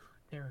pie,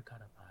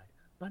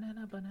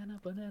 banana, banana,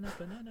 banana,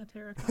 banana,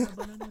 terracotta,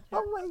 banana.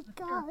 Oh my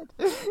god.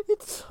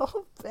 It's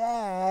so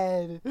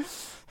bad.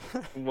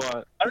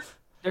 What?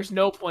 There's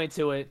no point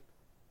to it.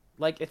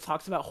 Like, it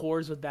talks about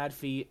whores with bad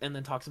feet and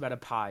then talks about a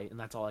pie, and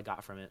that's all I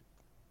got from it.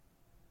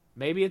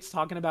 Maybe it's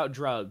talking about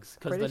drugs,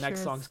 because the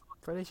next song's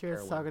pretty sure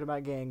it's talking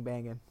about gang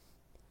banging.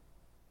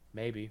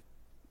 maybe.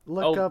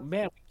 Look up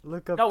Man.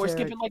 Look up No, we're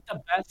skipping like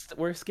the best.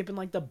 We're skipping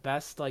like the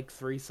best like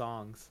 3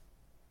 songs.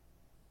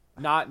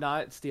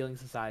 Not Stealing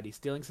Society.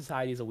 Stealing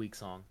Society is a weak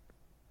song.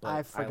 But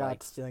I forgot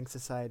like, Stealing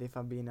Society, if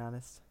I'm being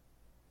honest.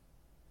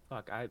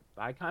 fuck, I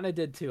kind of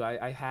did too.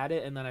 I had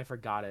it and then I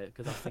forgot it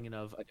because I was thinking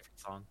of a different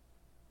song.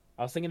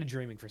 I was thinking of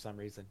Dreaming for some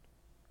reason.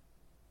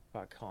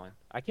 Fuck, hold on.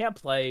 I can't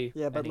play.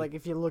 Yeah, but like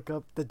if you look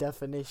up the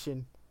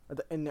definition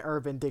in the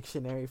Urban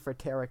Dictionary for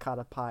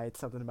terracotta pie, it's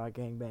something about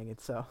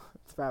gangbanging. So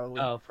it's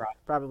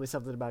probably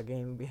something about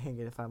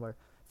gangbanging.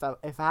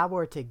 If I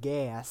were to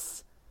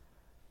guess.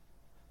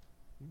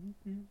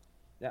 Mm-hmm.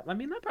 Yeah, I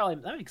mean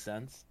that makes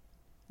sense.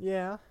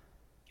 Yeah.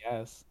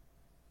 Guess.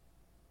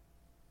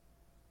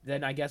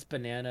 Then I guess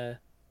banana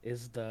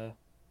is the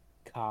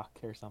cock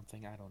or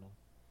something. I don't know.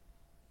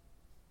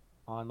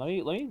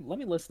 Let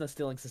me listen to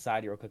Stealing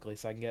Society real quickly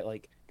so I can get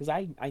like, because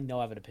I know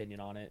I have an opinion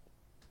on it.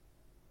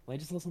 Let me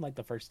just listen like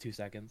the first 2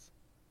 seconds.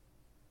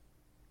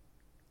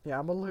 Yeah,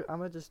 I'm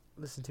gonna just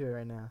listen to it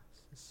right now.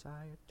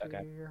 Society.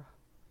 Okay.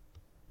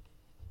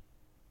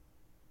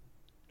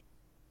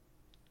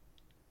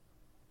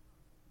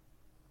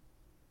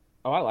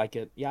 Oh, I like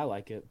it. Yeah, I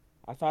like it.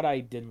 I thought I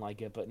didn't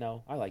like it, but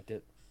no, I liked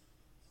it.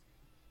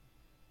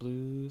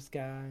 Blue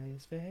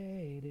skies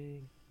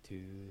fading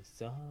to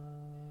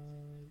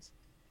suns,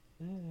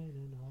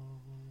 and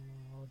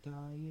all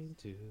dying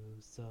to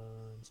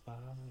suns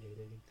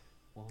fighting.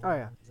 Oh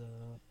yeah.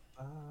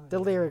 The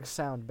lyrics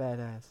sound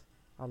badass.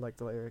 I like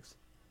the lyrics.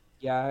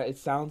 Yeah, it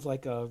sounds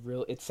like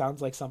it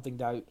sounds like something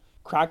that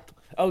cracked.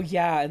 Oh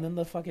yeah, and then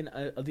the fucking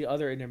the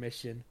other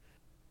intermission.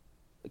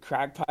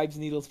 Crack pipes,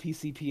 needles,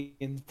 PCP,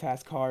 and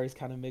fast cars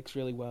kind of mix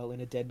really well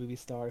in a dead movie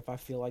star. If I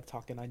feel like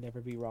talking, I'd never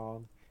be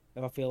wrong.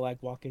 If I feel like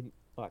walking,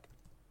 fuck,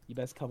 you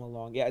best come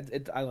along. Yeah,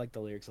 I like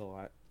the lyrics a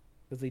lot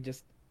because they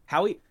just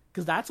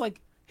because that's like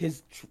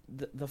his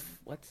the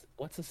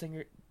what's the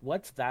singer?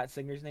 What's that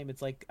singer's name?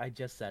 It's like I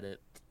just said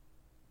it.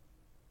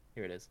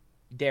 Here it is,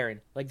 Darren.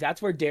 Like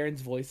that's where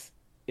Darren's voice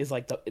is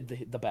like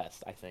the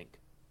best. I think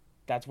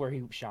that's where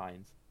he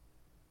shines.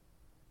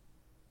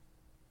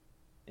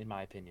 In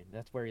my opinion,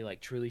 that's where he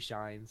like truly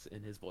shines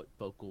in his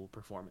vocal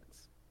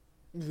performance.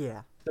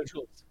 Yeah. So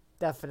Juelz.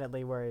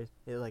 Definitely where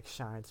it like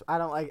shines. I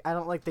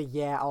don't like the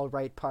yeah all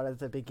right part at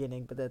the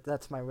beginning, but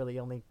that's my really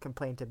only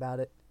complaint about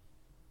it.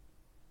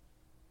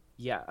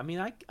 Yeah, I mean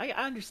I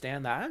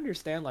understand that. I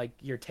understand like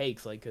your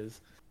takes like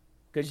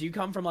cuz you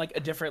come from like a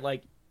different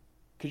like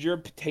cuz your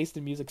taste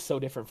in music's so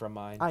different from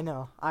mine. I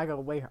know. I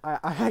go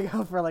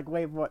for like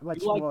way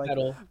much you like more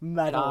metal. like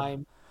metal. And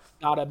I'm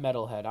not a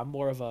metalhead. I'm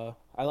more of a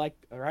I like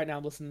right now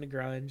I'm listening to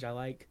grunge. I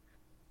like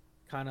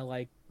kind of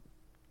like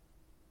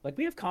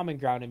we have common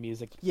ground in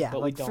music. Yeah, but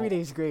like we don't. 3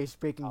 Days Grace,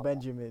 Breaking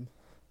Benjamin.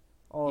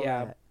 All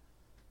Yeah. that.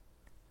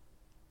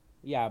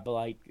 Yeah, but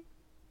like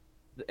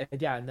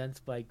yeah, and then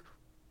it's like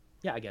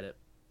yeah, I get it.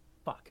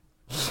 Fuck.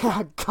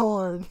 Yeah,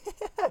 corn.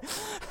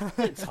 I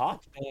can't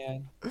talk,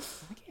 man. I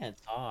can't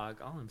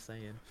talk. All I'm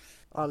saying.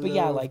 But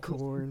yeah, like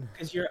corn.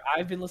 because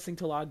I've been listening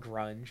to a lot of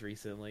grunge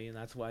recently, and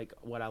that's like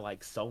what I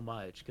like so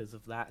much because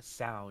of that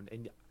sound.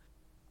 And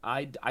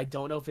I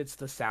don't know if it's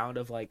the sound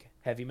of like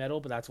heavy metal,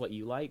 but that's what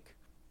you like.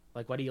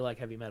 Like, why do you like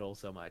heavy metal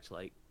so much?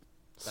 Like,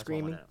 that's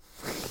Screaming.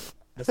 What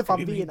If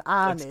I'm being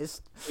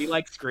honest. You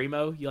like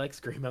screamo? You like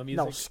screamo music?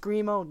 No,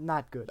 screamo,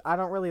 not good. I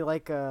don't really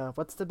like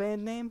what's the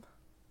band name?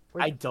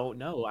 I don't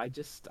know. I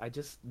just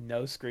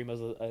know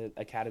screamo's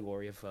a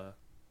category of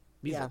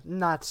music. Yeah,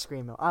 not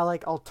screamo. I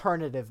like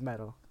alternative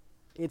metal.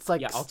 It's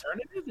like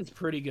alternative is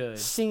pretty good.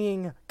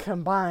 Singing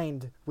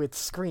combined with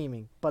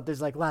screaming, but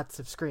there's like lots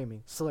of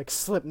screaming. So like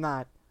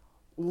Slipknot,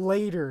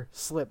 later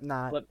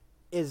Slipknot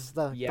is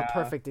the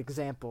perfect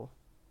example.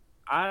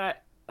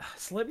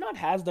 Slipknot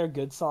has their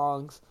good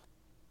songs,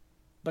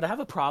 but I have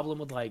a problem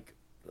with like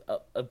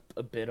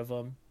a bit of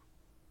them.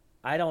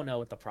 I don't know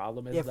what the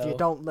problem is. If you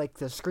don't like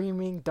the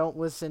screaming, don't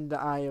listen to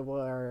Iowa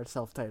or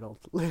self-titled.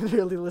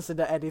 Literally listen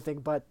to anything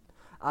but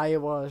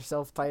Iowa or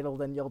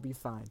self-titled, and you'll be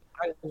fine.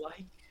 I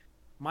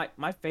like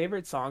my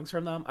favorite songs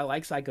from them. I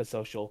like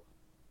Psychosocial,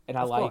 and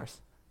I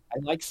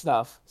like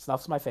Snuff.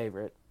 Snuff's my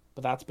favorite,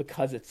 but that's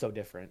because it's so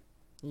different.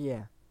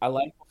 Yeah. I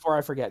like Before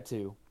I Forget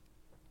too.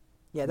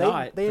 Yeah,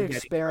 they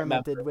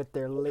experimented with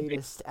their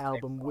latest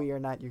album, We Are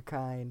Not Your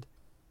Kind.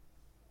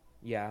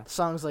 Yeah.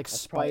 Songs like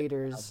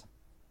Spiders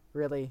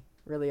really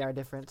are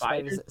different.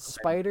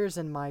 Spiders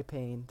and My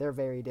Pain, they're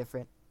very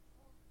different.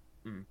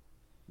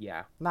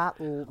 Yeah. Not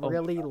Oh,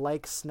 really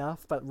like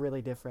Snuff, but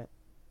really different.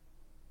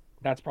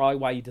 that's probably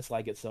why you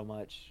dislike it so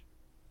much.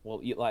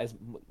 Well,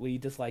 you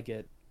dislike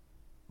it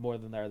more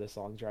than their other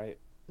songs, right?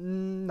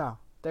 No,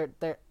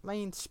 I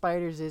mean,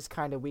 Spiders is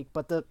kind of weak,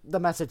 but the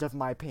message of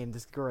My Pain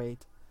is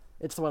great.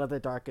 It's one of the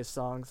darkest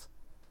songs,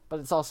 but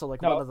it's also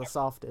like one No, of the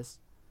softest.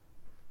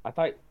 I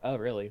thought. Oh,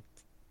 really?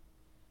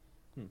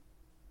 Hmm.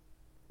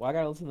 Well, I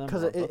gotta listen to them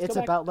Because more. Let's go it's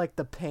back. about like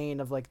the pain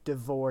of like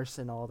divorce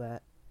and all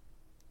that.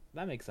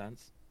 That makes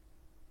sense.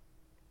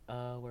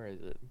 Where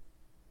is it?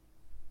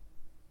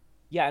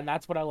 Yeah, and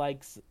that's what I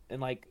like.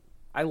 And like,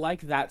 I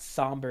like that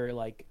somber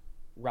like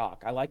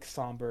rock. I like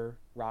somber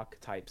rock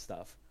type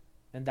stuff,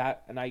 and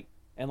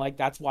like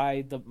that's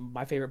why the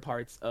my favorite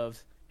parts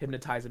of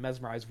Hypnotize and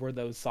Mesmerize were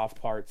those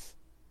soft parts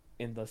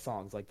in the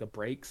songs, like the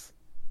breaks.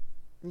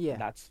 And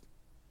Yeah. that's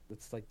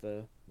like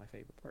the my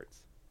favorite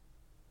parts.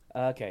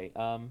 Okay,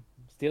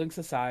 Stealing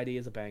Society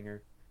is a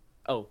banger.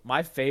 Oh,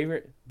 my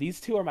favorite.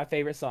 These two are my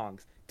favorite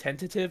songs.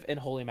 Tentative and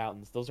Holy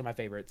Mountains. Those are my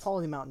favorites.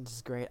 Holy Mountains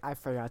is great. I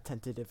forgot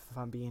Tentative, if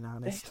I'm being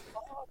They honest.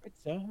 are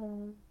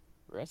return,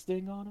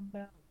 resting on a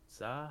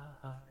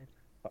mountainside.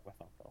 Fuck, my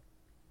phone fell.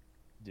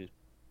 Dude,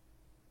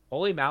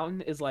 Holy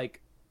Mountain is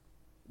like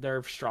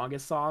their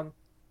strongest song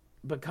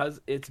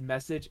because its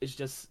message is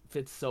just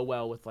fits so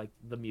well with like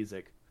the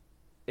music.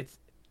 It's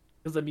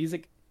because the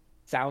music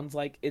sounds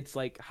like it's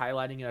like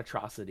highlighting an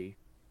atrocity,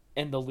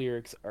 and the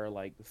lyrics are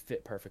like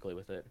fit perfectly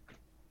with it.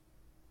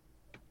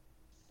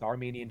 The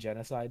Armenian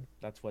genocide.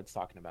 That's what it's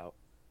talking about.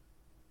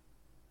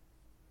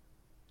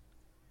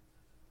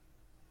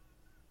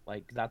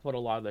 Like that's what a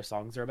lot of their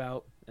songs are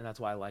about, and that's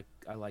why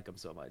I like them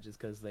so much. Is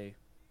because they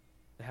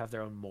have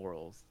their own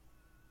morals.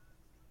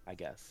 I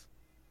guess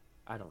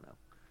I don't know,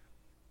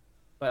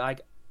 but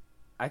like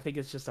I think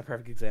it's just a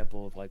perfect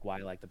example of like why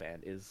I like the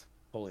band is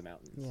Holy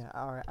Mountains. Yeah,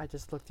 alright. I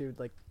just looked through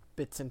like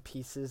bits and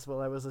pieces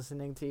while I was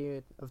listening to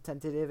you of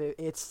Tentative.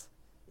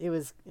 It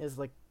was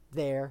like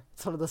there.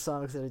 It's one of the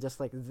songs that are just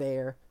like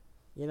there,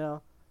 you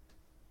know?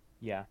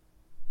 Yeah,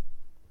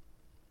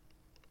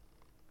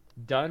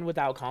 done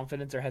without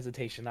confidence or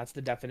hesitation. That's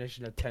the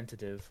definition of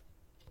tentative,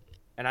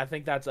 and I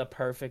think that's a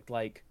perfect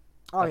like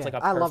Oh that's yeah, like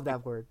a I love perfect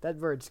that word. That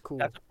word's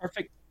cool. that's a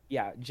perfect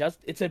yeah. Just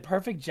it's a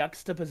perfect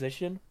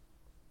juxtaposition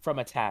from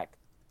attack,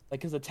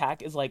 like because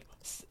attack is like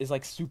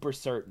super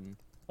certain.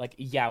 Like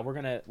yeah, we're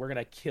gonna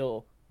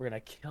kill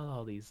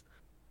all these,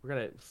 we're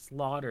gonna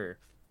slaughter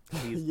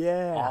these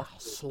Yeah,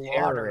 awful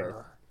terrorists.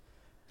 slaughter.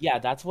 Yeah,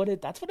 that's what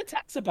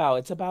attack's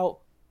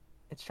about.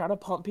 It's trying to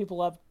pump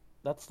people up.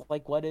 That's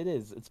like what it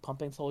is. It's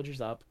pumping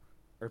soldiers up,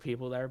 or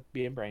people that are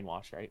being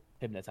brainwashed, right?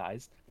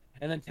 Hypnotized.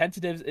 And then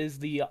tentatives is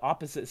the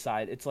opposite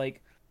side. It's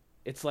like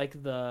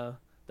the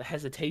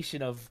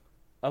hesitation of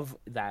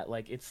that.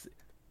 Like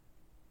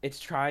it's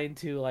trying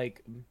to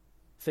like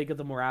think of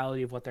the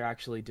morality of what they're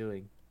actually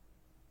doing.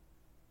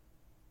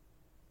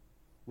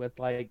 With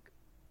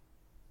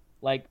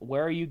like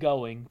where are you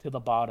going to the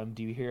bottom?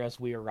 Do you hear us?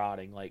 We are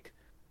rotting. Like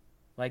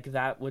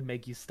that would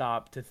make you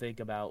stop to think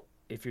about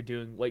if you're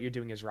doing what you're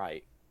doing is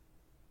right.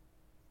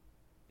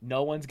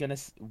 No one's gonna.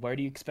 Where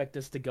do you expect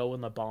us to go when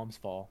the bombs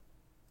fall?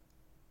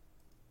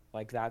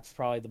 Like that's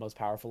probably the most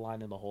powerful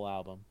line in the whole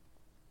album.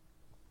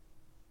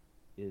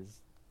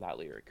 Is that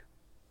lyric?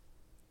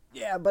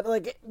 Yeah, but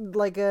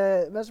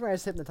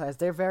Mesmerized, Hypnotized,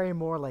 they're very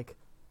more like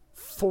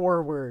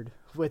forward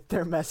with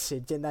their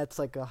message, and that's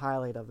like a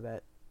highlight of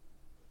that.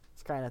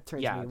 It kind of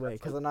turns Yeah, me away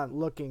that's because like I'm not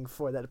looking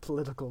for that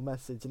political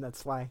message, and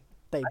that's why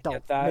they I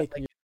don't get that. make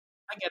Like me.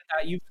 I get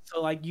that.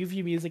 You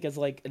view music as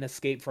like an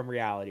escape from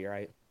reality,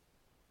 right?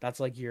 That's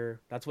what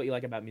you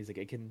like about music.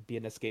 It can be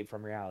an escape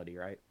from reality,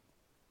 right?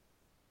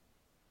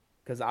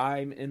 Because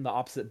I'm in the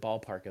opposite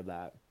ballpark of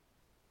that,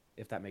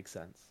 if that makes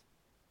sense.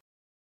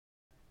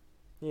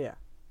 Yeah,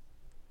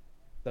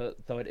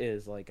 So it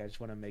is like I just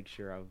want to make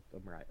sure I'm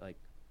right. Like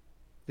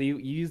so you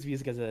use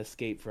music as an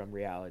escape from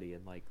reality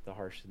and like the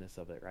harshness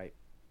of it, right?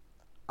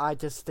 I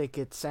just think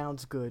it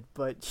sounds good,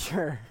 but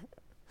sure.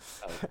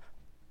 Oh.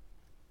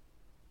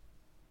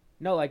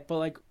 No,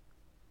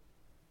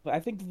 but I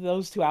think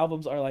those two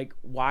albums are like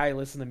why I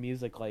listen to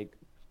music, like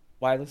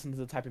why I listen to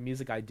the type of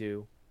music I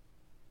do.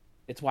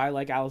 It's why I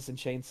like Alice in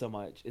Chains so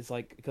much. It's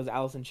like because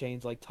Alice in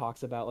Chains like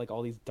talks about like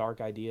all these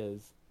dark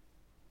ideas.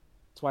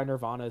 It's why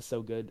Nirvana is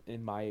so good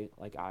in my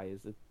like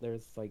eyes.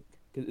 There's like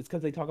it's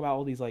because they talk about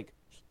all these like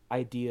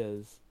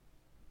ideas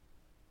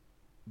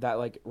that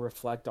like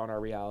reflect on our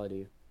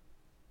reality.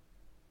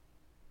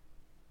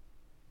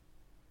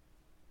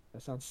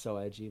 That sounds so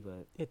edgy,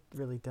 but It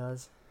really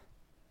does.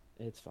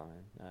 it's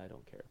fine. I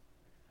don't care.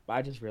 But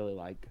I just really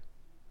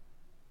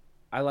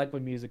I like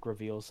when music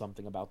reveals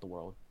something about the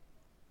world.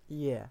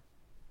 Yeah,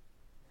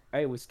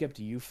 Hey, we skipped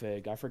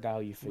UFIG. I forgot how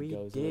UFIG we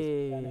goes.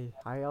 did.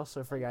 I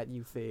also forgot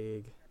you,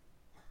 Fig.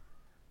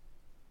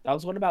 That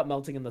was one about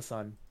melting in the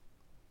sun.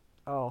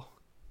 Oh,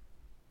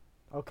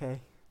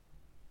 okay.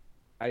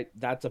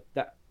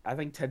 I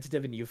think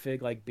tentative and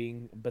UFIG like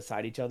being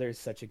beside each other is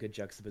such a good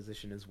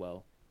juxtaposition as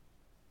well.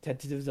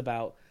 Tentative's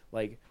about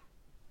like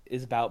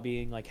is about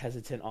being like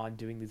hesitant on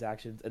doing these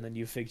actions, and then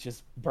you fix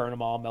just burn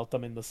them all, melt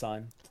them in the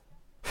sun.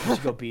 You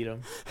should go beat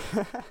them.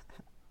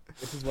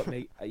 Which is what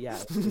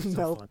it's so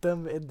Melt fun.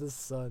 them in the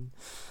sun.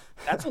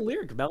 That's a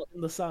lyric. Melt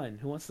in the sun.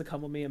 Who wants to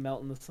come with me and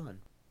melt in the sun?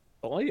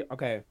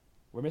 Okay,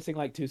 we're missing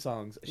like 2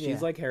 songs. She's Yeah.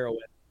 like heroin.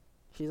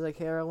 She's like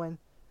heroin.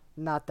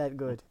 Not that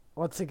good.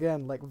 Once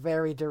again, like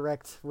very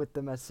direct with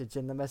the message,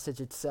 and the message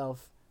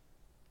itself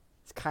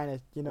is kind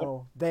of,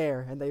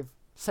 there, and they've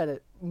said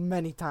it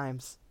many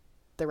times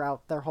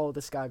throughout their whole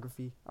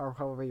discography, or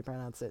however you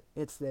pronounce it.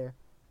 It's there.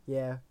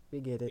 Yeah, we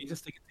get it. You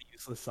just think it's a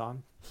useless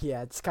song.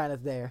 Yeah, it's kind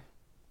of there.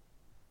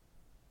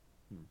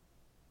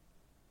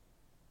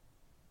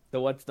 So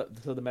what's the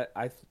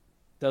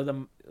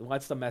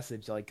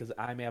message like? Because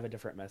I may have a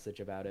different message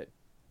about it.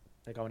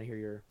 Like I want to hear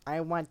your.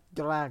 I want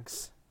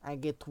drugs. I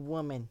get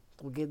women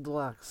to get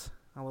drugs.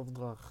 I love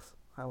drugs.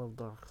 I love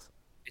drugs.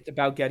 It's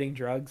about getting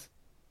drugs.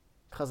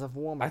 Because of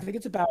women. I think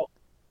it's about.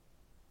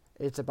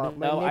 It's about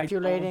No,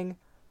 manipulating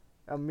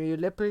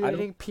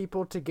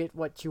people to get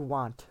what you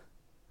want.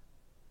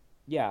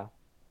 Yeah,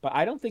 but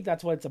I don't think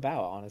that's what it's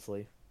about,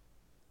 honestly.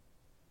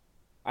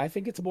 I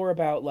think it's more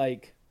about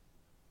like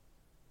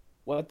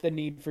what the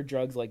need for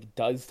drugs like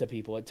does to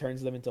people. It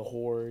turns them into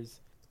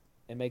whores.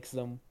 It makes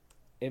them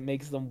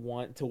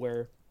want to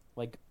wear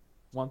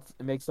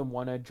it makes them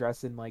want to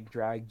dress in like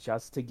drag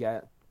just to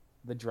get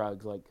the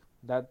drugs. Like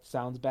that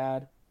sounds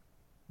bad,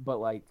 but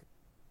like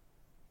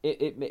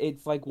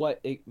it's like what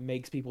it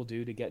makes people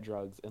do to get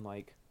drugs, and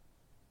like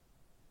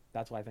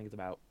that's what I think it's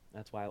about.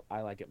 That's why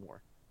I like it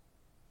more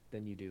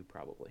than you do,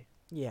 probably.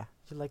 Yeah,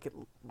 you like it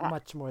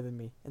much more than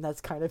me. And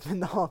that's kind of been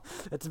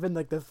that's been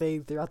like the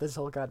theme throughout this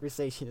whole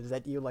conversation, is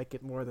that you like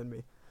it more than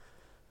me.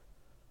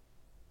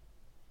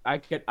 I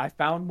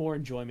found more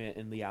enjoyment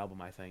in the album,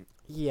 I think.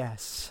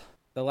 Yes.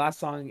 The last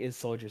song is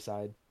Soldier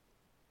Side.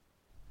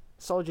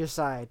 Soldier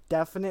Side,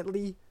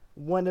 definitely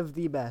one of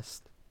the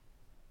best.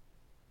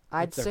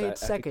 I'd say it's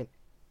second.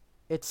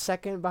 It's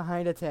second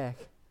behind Attack.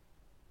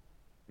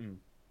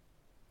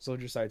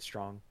 Soldier Side's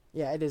strong.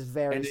 Yeah, it is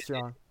very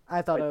strong.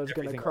 I thought I was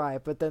gonna everything cry,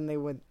 but then they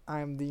went,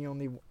 I'm the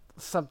only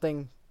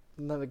something,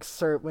 like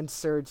when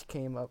Surge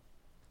came up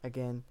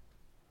again.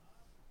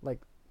 Like,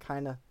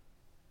 kinda.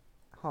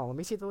 Hold on, let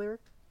me see the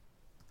lyric.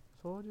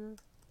 Soldier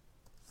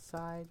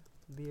Side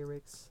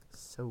lyrics,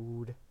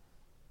 SOAD.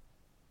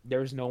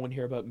 There's no one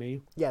here but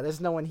me. Yeah, there's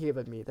no one here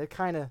but me. That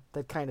kind of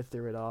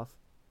threw it off.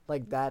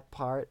 Like, that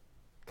part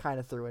kind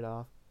of threw it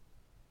off.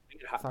 I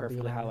think it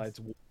perfectly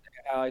highlights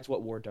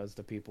what war does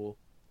to people.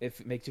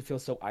 It makes you feel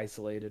so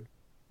isolated.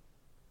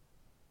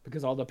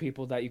 Because all the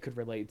people that you could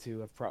relate to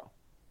have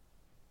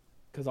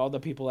because all the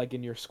people like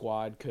in your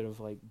squad could have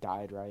like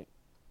died, right?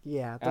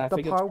 Yeah,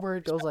 the part where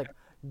it goes like,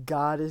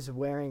 God is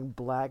wearing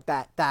black.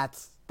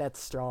 That's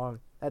strong.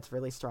 That's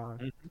really strong.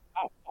 Mm-hmm.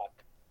 Oh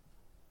fuck!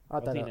 I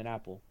was eating an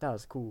apple. That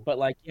was cool. But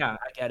like, yeah,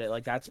 I get it.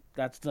 Like that's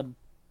the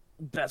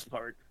best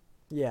part.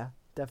 Yeah,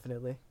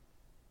 definitely.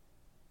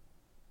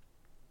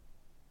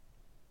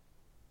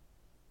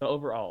 So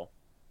overall,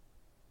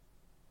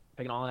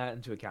 taking all that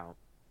into account,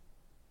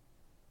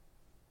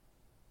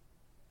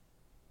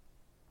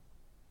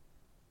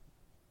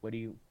 what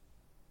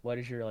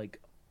is your like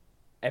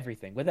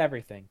everything we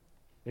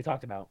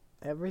talked about?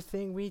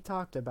 Everything we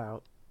talked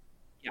about.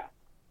 Yeah.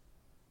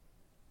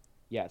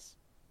 Yes.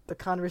 The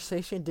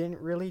conversation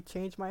didn't really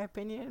change my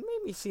opinion. It made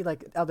me see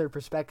like other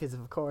perspectives,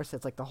 of course.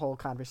 That's like the whole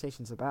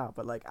conversation's about.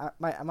 But like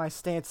my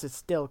stance is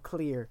still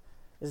clear,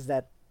 is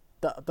that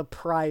the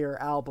prior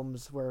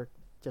albums were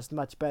just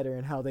much better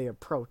in how they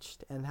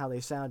approached and how they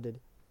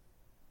sounded.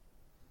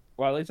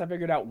 Well, at least I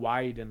figured out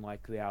why you didn't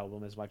like the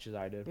album as much as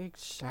I did.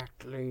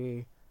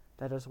 Exactly.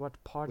 That is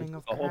what Podding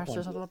of the whole Cast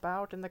is point all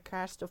about, and the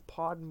cast of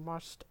Pod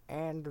must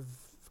end,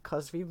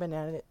 because we've been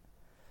at it.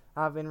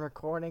 I've been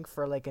recording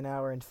for like an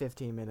hour and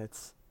 15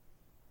 minutes.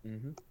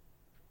 Mm-hmm.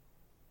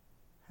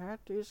 That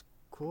is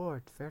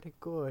good, very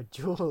good.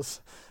 Juelz,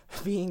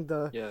 being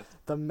the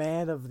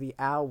man of the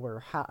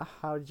hour,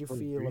 how did you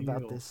feel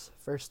about this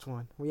first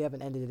one? We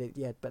haven't ended it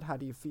yet, but how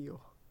do you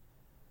feel?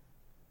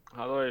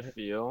 How do I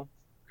feel?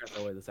 I'm gonna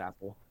throw away this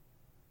apple.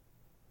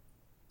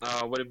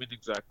 What do you mean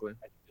exactly?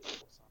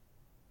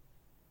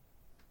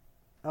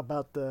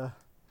 About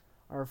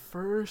our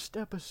first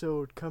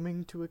episode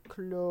coming to a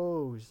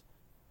close.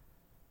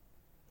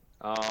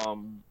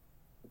 And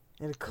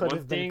it could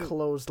have been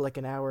closed like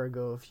an hour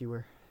ago if you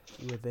were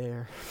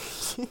there.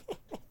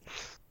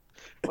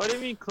 What do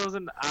you mean close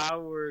an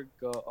hour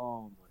ago?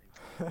 Oh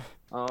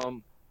my.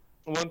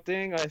 One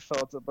thing I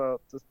felt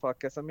about this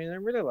podcast, I mean, I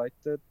really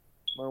liked it.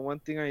 But one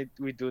thing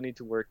we do need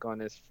to work on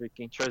is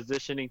freaking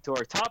transitioning to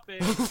our topic,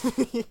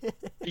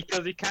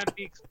 because it can't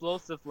be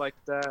explosive like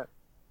that.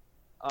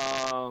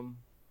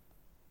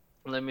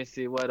 Let me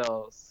see what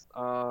else.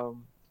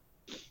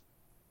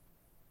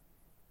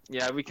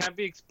 Yeah, we can't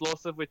be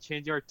explosive with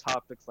changing our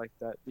topics like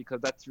that, because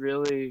that's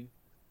really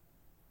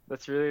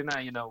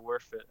not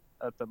worth it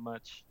at the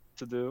much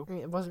to do. I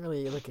mean, it wasn't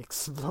really like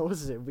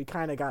explosive. We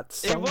kind of got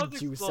some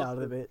juice out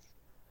of it.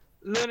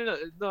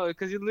 no,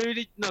 because it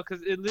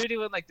literally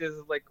went like this,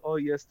 like, oh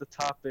yes, the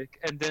topic,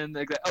 and then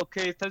like,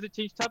 okay, it's time to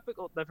change topic.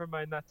 Oh, never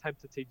mind, not time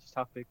to change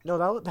topic. No,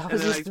 that And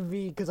was then, just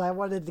me because I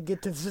wanted to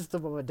get to the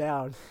System of a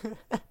Down.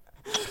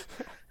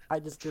 I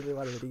just really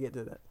wanted to get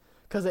to that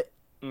because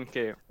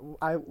okay,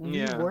 we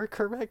Yeah. were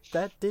correct.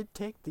 That did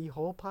take the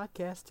whole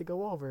podcast to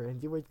go over,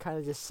 and you were kind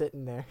of just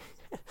sitting there.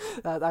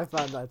 I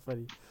found that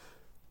funny.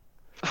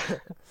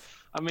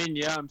 I mean,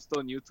 yeah, I'm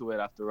still new to it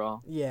after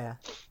all. Yeah.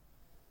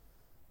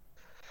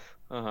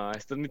 I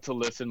still need to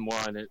listen more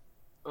on it.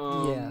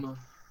 Yeah.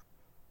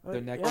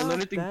 The next- yeah,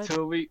 Another thing that-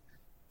 too,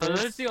 another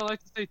there's- thing I like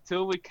to say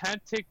too, we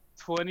can't take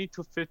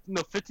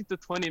 15 to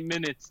 20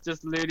 minutes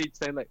just literally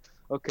say like,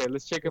 okay,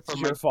 let's check it It's for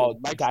your Mike's fault.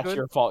 good. Mike's That's good?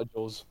 your fault,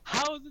 Jules.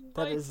 How is it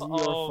That my is fault?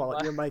 your Oh, fault.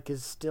 my- Your mic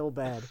is still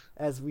bad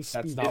as we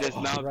speak. not It is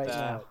not right bad.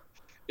 now.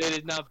 It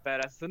is not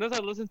bad. As soon as I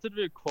listen to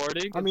the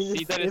recording I and mean,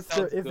 see if, that it if,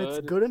 sounds if good,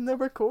 it's good in the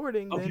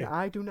recording, Okay. then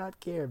I do not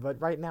care. But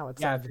right now, it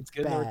Yeah, sounds if it's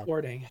good in the bad.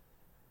 recording.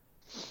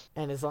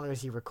 And as long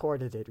as you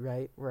recorded it,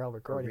 right? We're all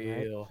recording,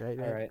 real. right?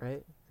 Alright.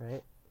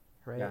 Right.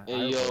 Yeah. hey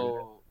I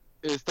yo,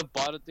 is the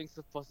bottom thing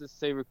supposed to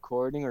say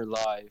recording or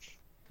live?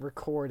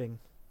 Recording.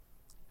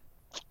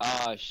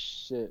 Ah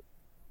shit.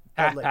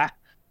 But, like,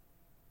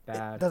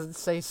 Bad. It doesn't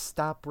say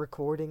stop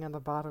recording on the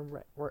bottom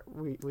right.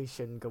 We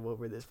shouldn't go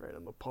over this right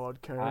on the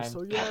podcast.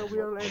 So yeah, we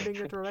are ending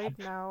it right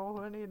now.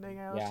 Anything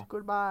else? Yeah.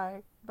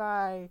 Goodbye.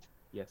 Bye.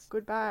 Yes.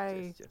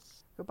 Goodbye.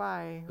 Yes.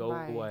 Goodbye. Go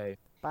Bye. away.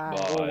 Bye.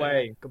 Bye. Go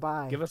away.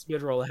 Goodbye. Give us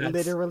mid-roll ads.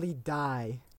 Literally die.